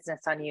lot of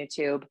business on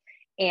YouTube.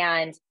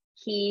 And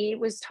he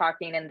was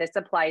talking, and this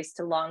applies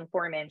to long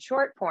form and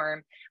short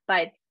form,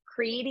 but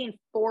creating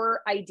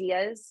 4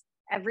 ideas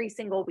every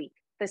single week,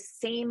 the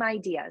same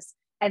ideas,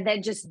 and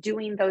then just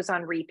doing those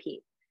on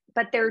repeat.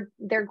 But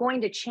they're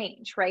going to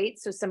change, right?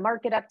 So some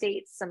market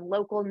updates, some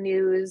local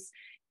news,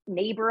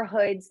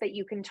 neighborhoods that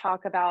you can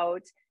talk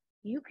about.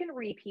 You can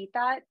repeat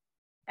that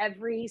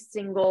every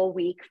single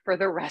week for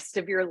the rest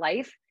of your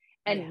life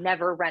and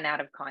never run out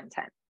of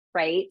content,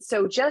 right?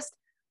 So just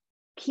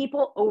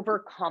people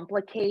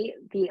overcomplicate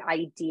the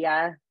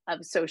idea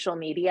of social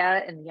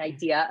media and the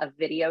idea of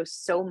video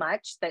so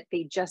much that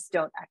they just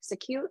don't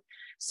execute.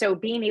 So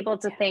being able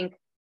to think,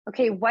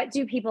 okay, what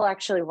do people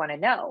actually want to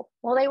know?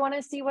 Well, they want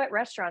to see what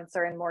restaurants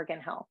are in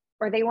Morgan Hill,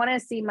 or they want to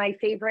see my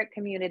favorite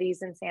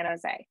communities in San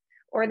Jose,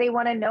 or they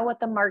want to know what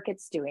the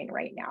market's doing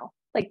right now.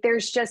 Like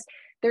there's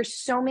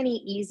so many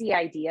easy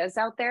ideas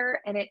out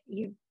there. And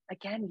you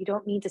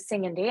don't need to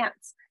sing and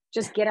dance.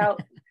 Just get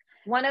out.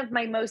 One of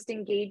my most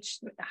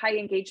high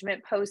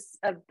engagement posts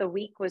of the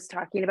week was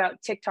talking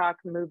about TikTok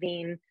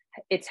moving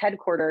its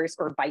headquarters,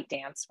 or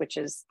ByteDance, which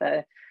is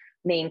the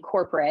main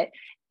corporate,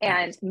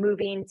 and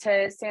moving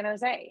to San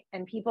Jose.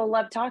 And people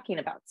love talking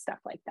about stuff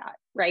like that,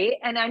 right?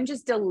 And I'm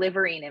just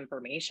delivering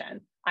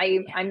information.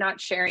 I'm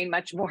not sharing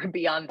much more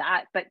beyond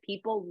that, but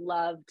people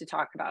love to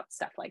talk about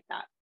stuff like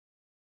that.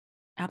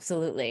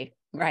 Absolutely.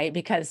 Right.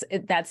 Because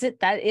that's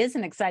it. That is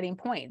an exciting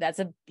point. That's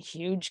a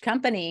huge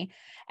company,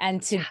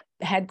 and to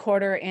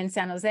headquarter in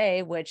San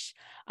Jose, which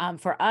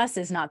for us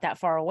is not that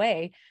far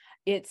away.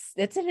 It's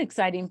an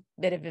exciting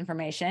bit of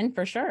information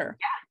for sure.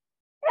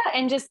 Yeah.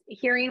 And just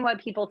hearing what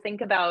people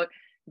think about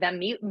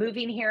them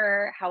moving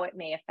here, how it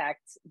may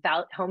affect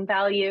home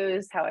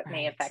values, how it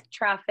may affect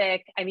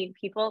traffic. I mean,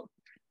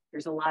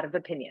 there's a lot of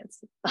opinions.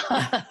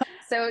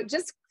 So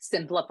just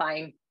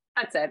simplifying.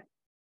 That's it.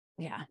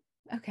 Yeah.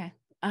 Okay.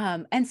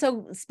 And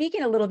so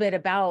speaking a little bit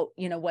about,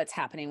 what's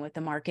happening with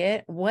the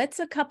market, what's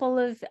a couple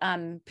of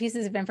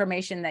pieces of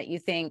information that you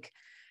think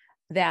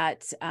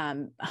that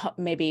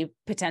maybe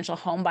potential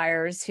home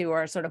buyers who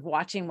are sort of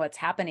watching what's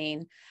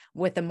happening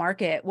with the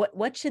market,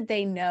 what should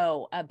they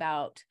know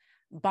about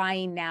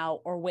buying now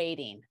or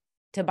waiting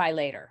to buy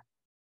later?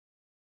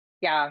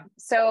 Yeah.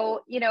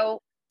 So,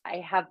 I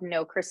have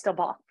no crystal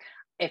ball.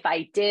 If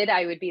I did,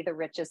 I would be the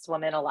richest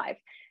woman alive.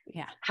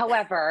 Yeah.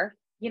 However,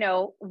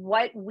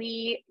 what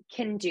we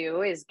can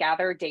do is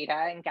gather data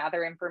and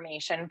gather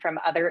information from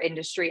other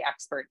industry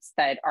experts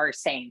that are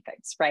saying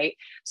things, right?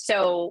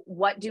 So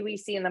what do we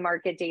see in the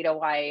market data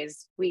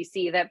wise? We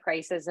see that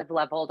prices have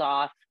leveled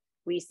off.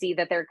 We see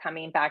that they're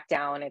coming back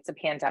down. It's a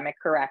pandemic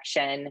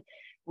correction.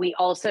 We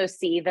also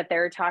see that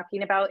they're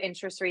talking about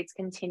interest rates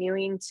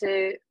continuing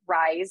to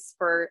rise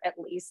for at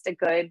least a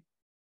good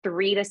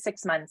 3 to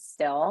 6 months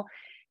still.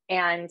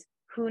 And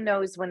who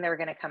knows when they're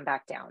going to come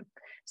back down.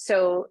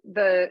 So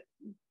the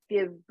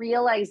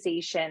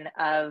realization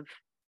of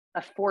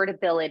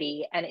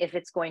affordability, and if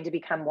it's going to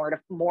become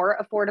more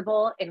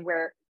affordable in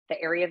where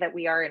the area that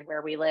we are and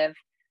where we live,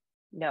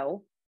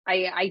 no,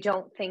 I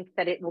don't think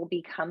that it will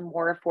become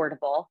more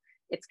affordable.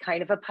 It's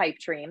kind of a pipe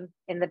dream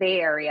in the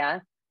Bay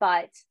Area,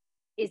 but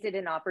is it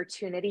an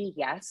opportunity?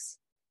 Yes.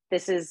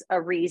 This is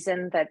a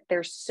reason that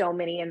there's so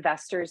many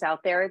investors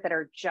out there that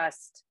are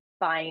just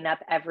buying up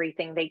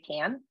everything they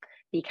can,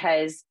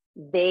 because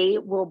they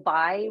will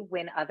buy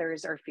when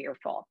others are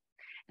fearful.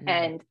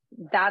 And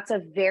that's a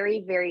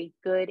very, very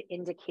good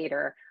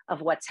indicator of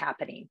what's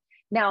happening.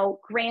 Now,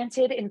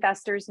 granted,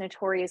 investors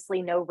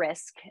notoriously know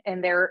risk,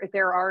 and there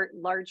are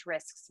large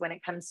risks when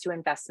it comes to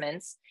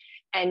investments.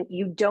 And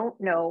you don't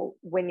know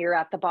when you're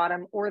at the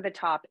bottom or the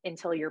top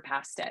until you're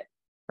past it,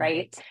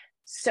 right?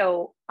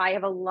 So I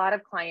have a lot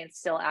of clients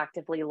still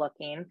actively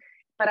looking,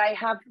 but I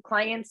have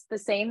clients the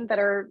same that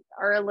are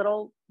a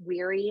little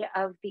weary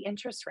of the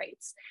interest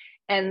rates.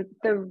 And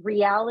the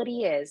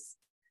reality is,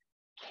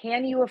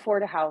 can you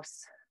afford a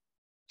house?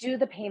 Do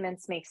the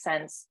payments make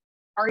sense?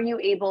 Are you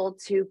able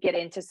to get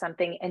into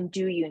something? And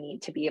do you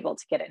need to be able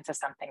to get into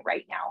something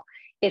right now?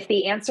 If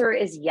the answer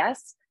is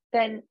yes,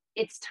 then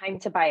it's time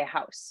to buy a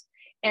house.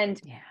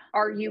 And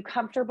are you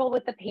comfortable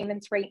with the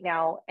payments right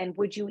now? And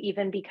would you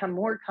even become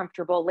more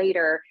comfortable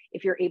later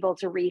if you're able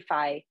to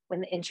refi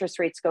when the interest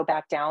rates go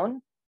back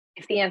down?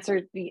 If the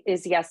answer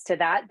is yes to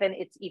that, then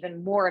it's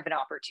even more of an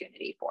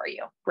opportunity for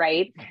you,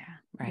 right? Yeah,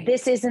 right.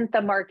 This isn't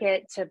the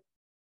market to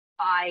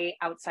buy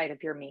outside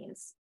of your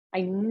means.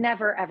 I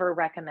never, ever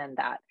recommend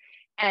that.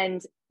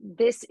 And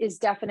this is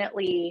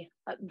definitely,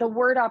 the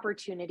word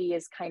opportunity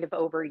is kind of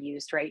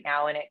overused right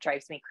now and it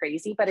drives me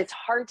crazy, but it's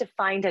hard to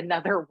find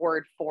another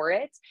word for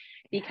it,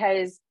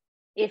 because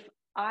if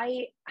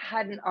I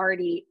hadn't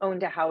already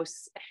owned a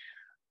house,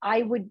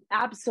 I would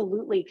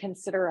absolutely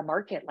consider a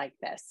market like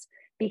this.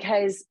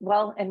 Because,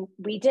 well, and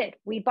we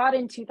bought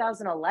in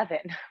 2011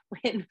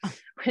 when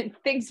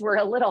things were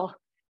a little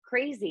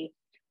crazy,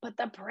 but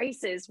the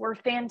prices were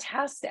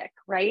fantastic,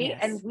 right? Yes.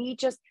 And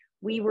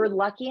we were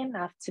lucky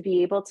enough to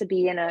be able to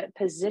be in a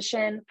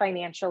position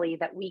financially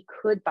that we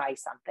could buy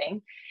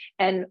something,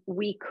 and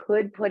we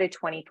could put a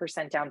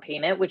 20% down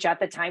payment, which at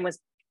the time was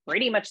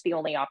pretty much the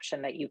only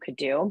option that you could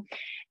do.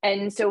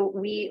 And so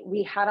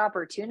we had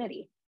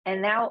opportunity.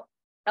 And now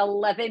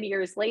 11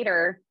 years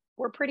later,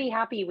 we're pretty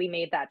happy we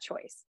made that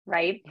choice,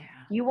 right? Yeah.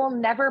 You will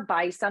never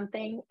buy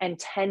something and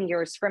 10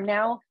 years from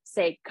now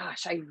say,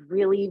 gosh, I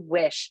really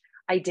wish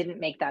I didn't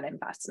make that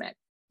investment.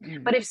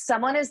 But if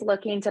someone is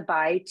looking to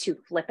buy to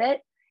flip it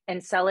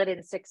and sell it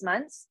in 6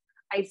 months,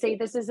 I'd say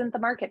this isn't the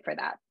market for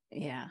that.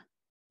 Yeah.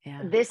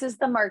 Yeah. This is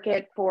the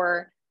market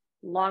for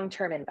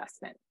long-term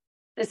investment.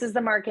 This is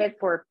the market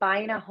for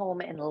buying a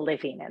home and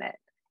living in it.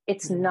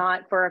 It's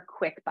not for a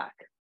quick buck.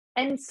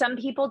 And some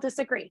people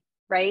disagree,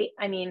 right?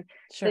 I mean,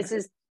 This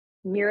is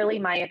merely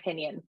my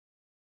opinion.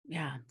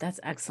 Yeah, that's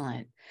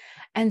excellent.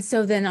 And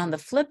so then on the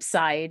flip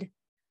side,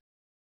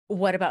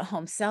 what about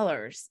home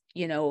sellers,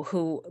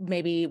 who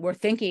maybe were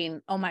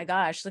thinking, oh my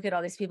gosh, look at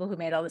all these people who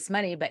made all this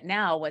money, but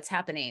now what's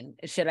happening?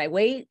 Should I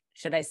wait?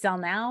 Should I sell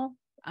now?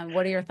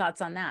 What are your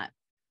thoughts on that?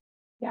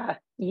 Yeah,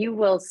 you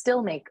will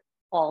still make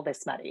all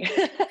this money.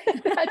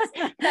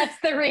 That's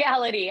the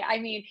reality. I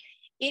mean,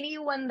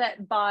 anyone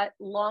that bought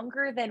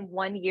longer than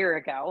 1 year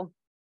ago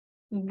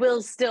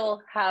will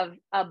still have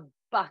a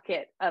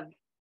bucket of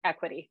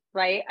equity,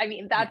 right? I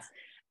mean,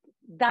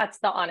 that's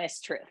the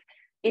honest truth.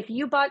 If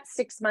you bought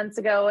 6 months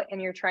ago and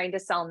you're trying to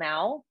sell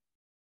now,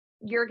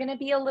 you're going to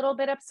be a little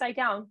bit upside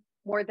down,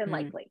 more than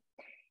likely.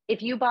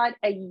 If you bought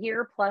a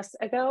year plus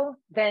ago,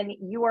 then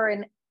you are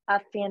in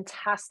a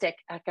fantastic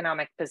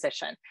economic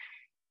position.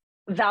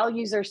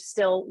 Values are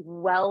still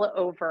well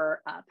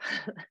over up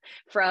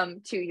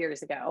from 2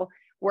 years ago.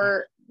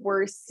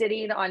 We're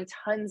sitting on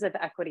tons of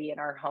equity in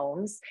our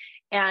homes,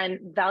 and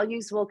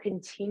values will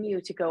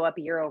continue to go up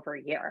year over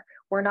year.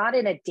 We're not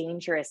in a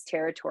dangerous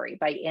territory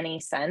by any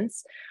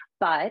sense,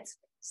 but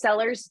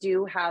sellers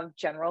do have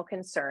general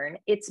concern.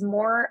 It's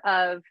more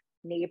of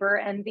neighbor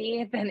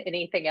envy than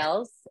anything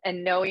else.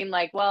 And knowing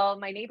like, well,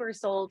 my neighbor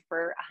sold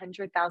for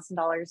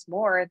 $100,000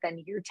 more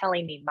than you're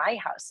telling me my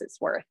house is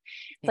worth.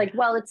 It's like,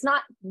 well, it's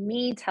not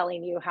me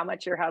telling you how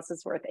much your house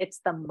is worth. It's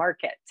the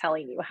market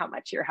telling you how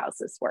much your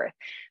house is worth.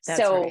 That's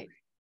right.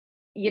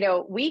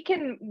 We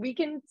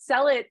can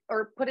sell it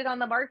or put it on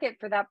the market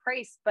for that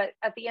price, but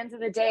at the end of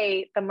the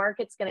day, the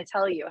market's going to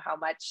tell you how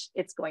much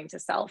it's going to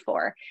sell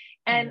for.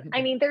 And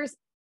I mean, there's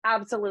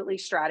absolutely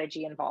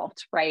strategy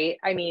involved, right?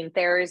 I mean,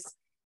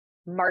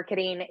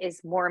 marketing is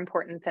more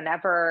important than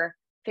ever.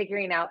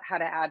 Figuring out how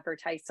to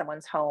advertise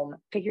someone's home,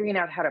 figuring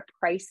out how to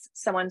price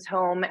someone's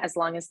home as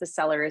long as the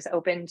seller is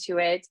open to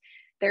it.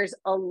 There's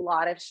a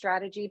lot of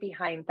strategy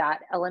behind that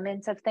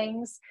element of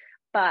things,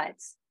 but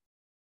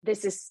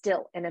this is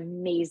still an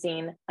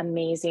amazing,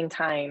 amazing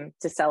time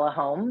to sell a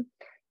home.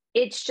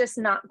 It's just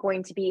not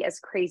going to be as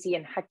crazy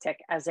and hectic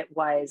as it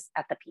was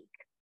at the peak.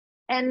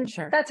 And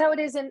that's how it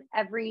is in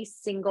every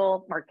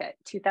single market.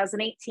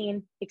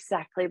 2018,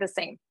 exactly the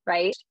same,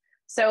 right?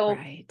 So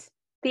at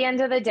the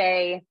end of the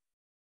day,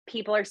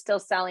 people are still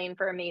selling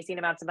for amazing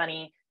amounts of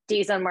money.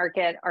 Days on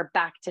market are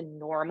back to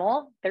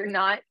normal. They're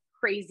not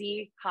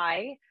crazy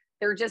high.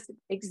 They're just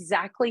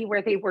exactly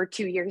where they were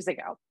 2 years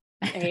ago.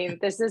 I mean,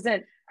 I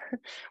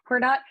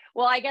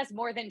guess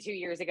more than 2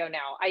 years ago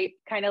now. I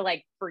kind of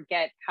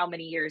forget how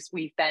many years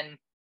we've been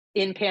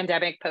in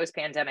pandemic,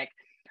 post-pandemic.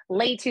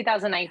 Late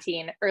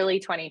 2019,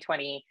 early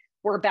 2020,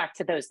 we're back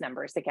to those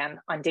numbers again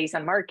on days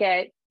on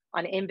market,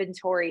 on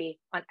inventory,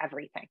 on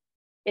everything.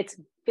 It's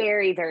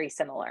very, very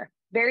similar.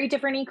 Very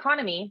different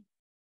economy,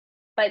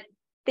 but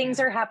things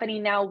are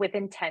happening now with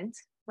intent,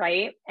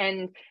 right?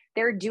 And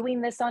they're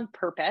doing this on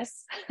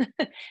purpose.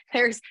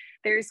 There's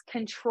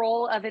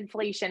control of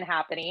inflation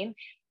happening,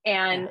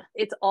 and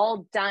it's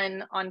all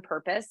done on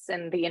purpose.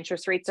 And the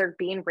interest rates are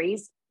being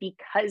raised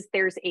because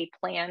there's a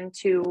plan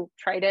to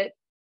try to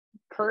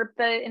curb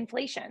the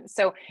inflation.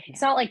 So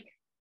it's not like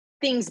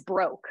things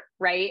broke,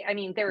 right? I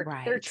mean,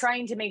 they're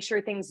trying to make sure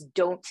things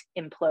don't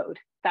implode.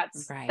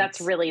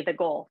 That's really the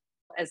goal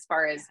as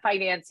far as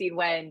financing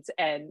went,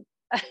 and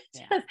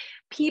just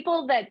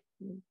people that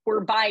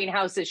were buying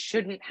houses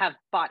shouldn't have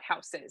bought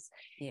houses.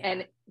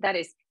 And that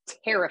is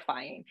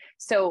terrifying.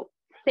 So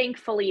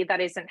thankfully,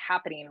 that isn't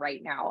happening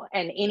right now.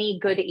 And any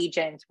good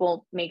agent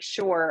will make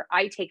sure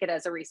I take it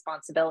as a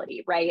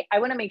responsibility, right? I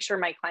want to make sure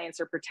my clients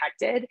are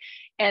protected.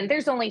 And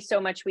there's only so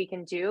much we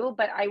can do,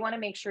 but I want to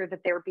make sure that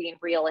they're being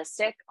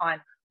realistic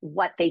on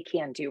what they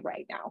can do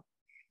right now.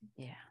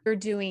 Yeah. You're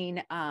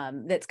doing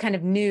that's kind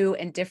of new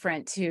and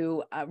different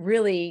to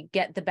really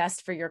get the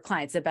best for your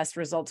clients, the best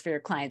results for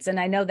your clients. And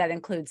I know that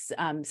includes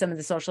some of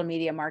the social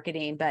media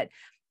marketing, but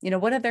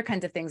what other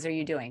kinds of things are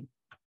you doing?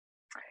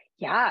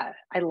 Yeah,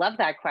 I love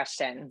that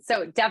question.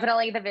 So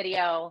definitely the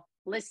video,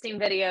 listing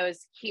videos,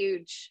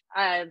 huge.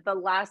 The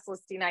last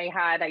listing I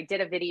had, I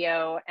did a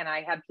video and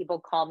I had people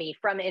call me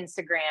from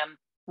Instagram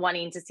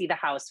wanting to see the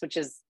house, which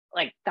is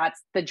like, that's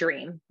the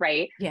dream,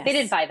 right? Yes. They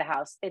didn't buy the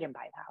house,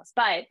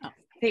 but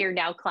they are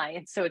now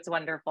clients. So it's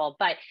wonderful,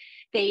 but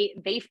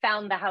they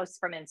found the house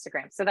from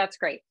Instagram. So that's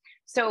great.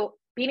 So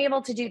being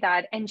able to do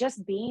that and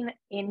just being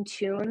in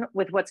tune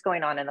with what's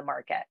going on in the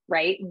market,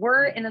 right?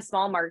 We're in a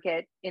small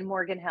market in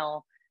Morgan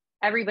Hill.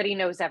 Everybody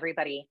knows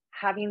everybody.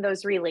 Having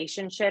those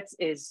relationships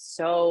is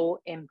so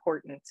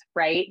important,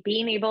 right?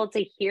 Being able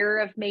to hear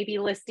of maybe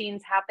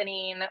listings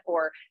happening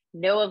or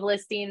know of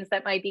listings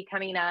that might be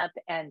coming up,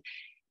 and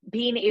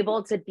being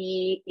able to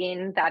be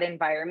in that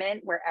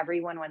environment where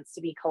everyone wants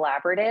to be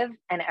collaborative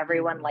and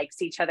everyone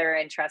likes each other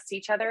and trusts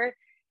each other.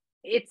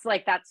 It's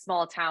like that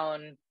small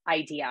town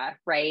idea,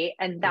 right?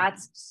 And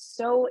that's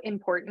so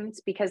important,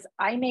 because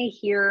I may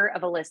hear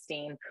of a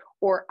listing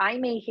or I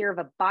may hear of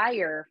a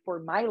buyer for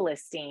my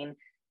listing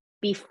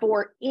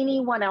before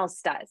anyone else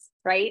does,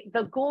 right?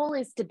 The goal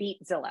is to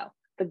beat Zillow.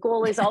 The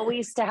goal is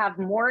always to have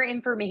more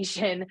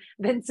information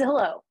than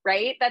Zillow,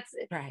 right? That's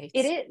right.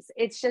 It is.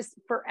 It's just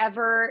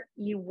forever.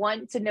 You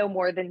want to know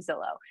more than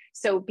Zillow.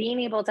 So being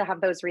able to have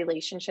those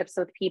relationships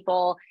with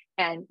people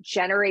and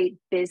generate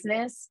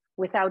business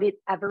without it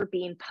ever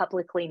being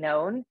publicly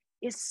known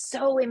is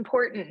so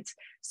important.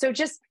 So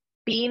just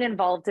being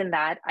involved in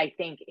that, I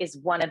think, is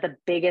one of the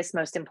biggest,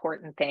 most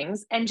important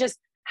things. And just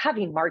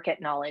having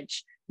market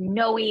knowledge,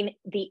 knowing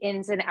the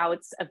ins and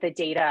outs of the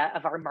data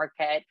of our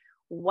market,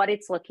 what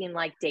it's looking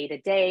like day to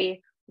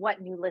day,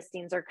 what new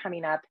listings are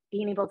coming up,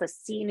 being able to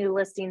see new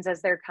listings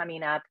as they're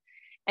coming up.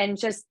 And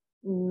just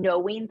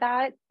knowing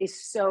that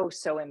is so,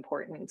 so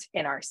important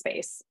in our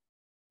space.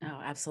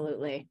 Oh,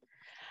 absolutely.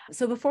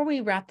 So before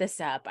we wrap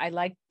this up, I'd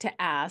like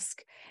to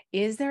ask,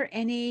 is there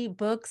any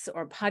books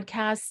or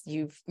podcasts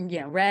you've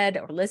read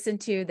or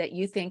listened to that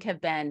you think have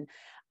been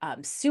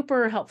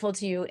super helpful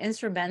to you,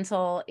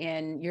 instrumental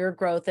in your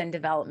growth and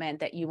development,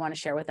 that you want to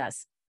share with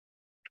us?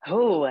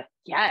 Oh,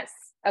 yes.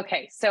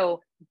 Okay.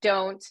 So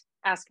don't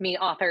ask me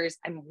authors.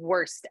 I'm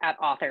worst at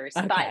authors,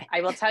 but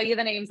I will tell you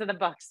the names of the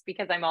books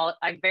because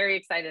I'm very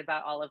excited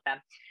about all of them.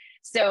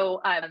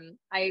 So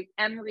I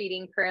am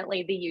reading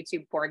currently The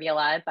YouTube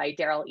Formula by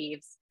Daryl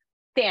Eves.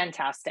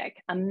 Fantastic.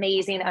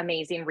 Amazing,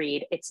 amazing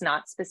read. It's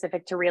not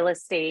specific to real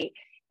estate.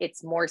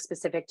 It's more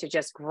specific to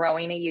just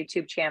growing a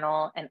YouTube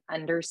channel and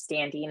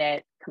understanding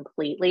it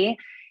completely.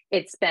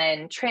 It's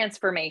been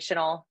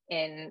transformational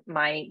in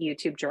my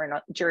YouTube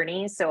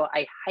journey. So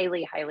I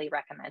highly, highly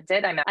recommend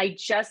it. I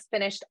just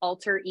finished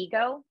Alter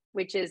Ego,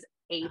 which is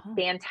a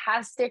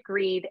fantastic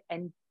read.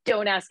 And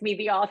don't ask me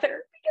the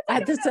author.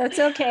 That's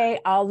okay.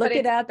 I'll look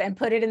it up and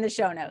put it in the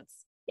show notes.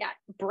 Yeah.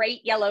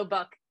 Bright yellow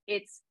book.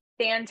 It's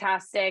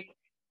fantastic.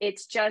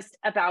 It's just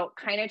about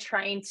kind of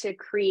trying to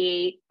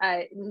create,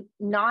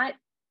 not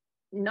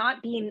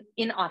being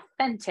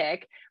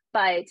inauthentic,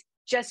 but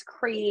just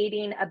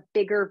creating a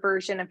bigger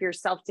version of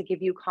yourself to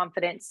give you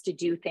confidence to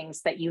do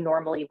things that you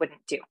normally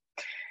wouldn't do.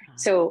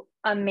 So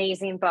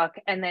amazing book.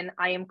 And then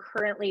I am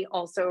currently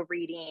also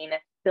reading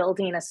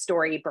Building a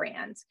Story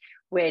Brand,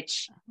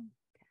 which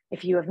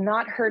if you have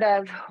not heard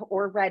of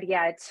or read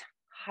yet,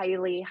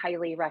 highly,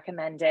 highly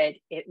recommend it.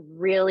 It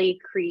really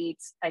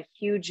creates a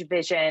huge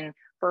vision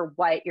for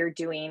what you're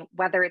doing,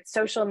 whether it's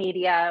social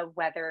media,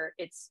 whether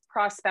it's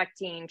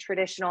prospecting,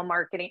 traditional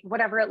marketing,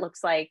 whatever it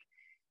looks like.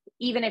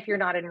 Even if you're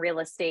not in real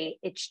estate,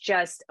 it's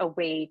just a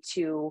way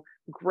to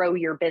grow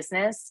your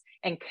business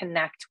and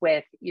connect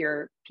with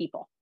your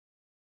people.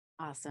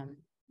 Awesome.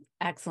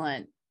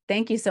 Excellent.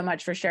 Thank you so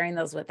much for sharing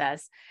those with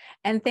us.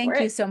 And thank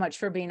you so much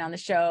for being on the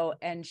show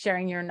and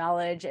sharing your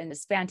knowledge. And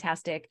it's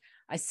fantastic.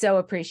 I so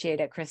appreciate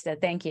it, Christa.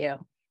 Thank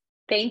you.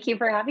 Thank you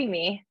for having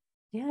me.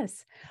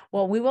 Yes.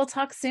 Well, we will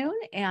talk soon.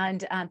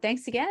 And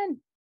thanks again.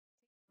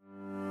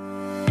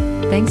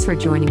 Thanks for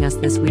joining us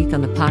this week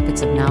on the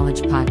Pockets of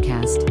Knowledge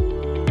podcast.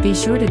 Be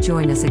sure to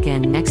join us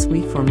again next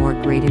week for more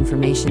great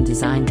information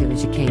designed to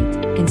educate,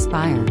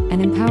 inspire,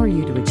 and empower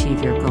you to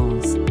achieve your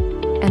goals.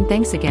 And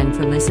thanks again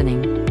for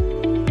listening.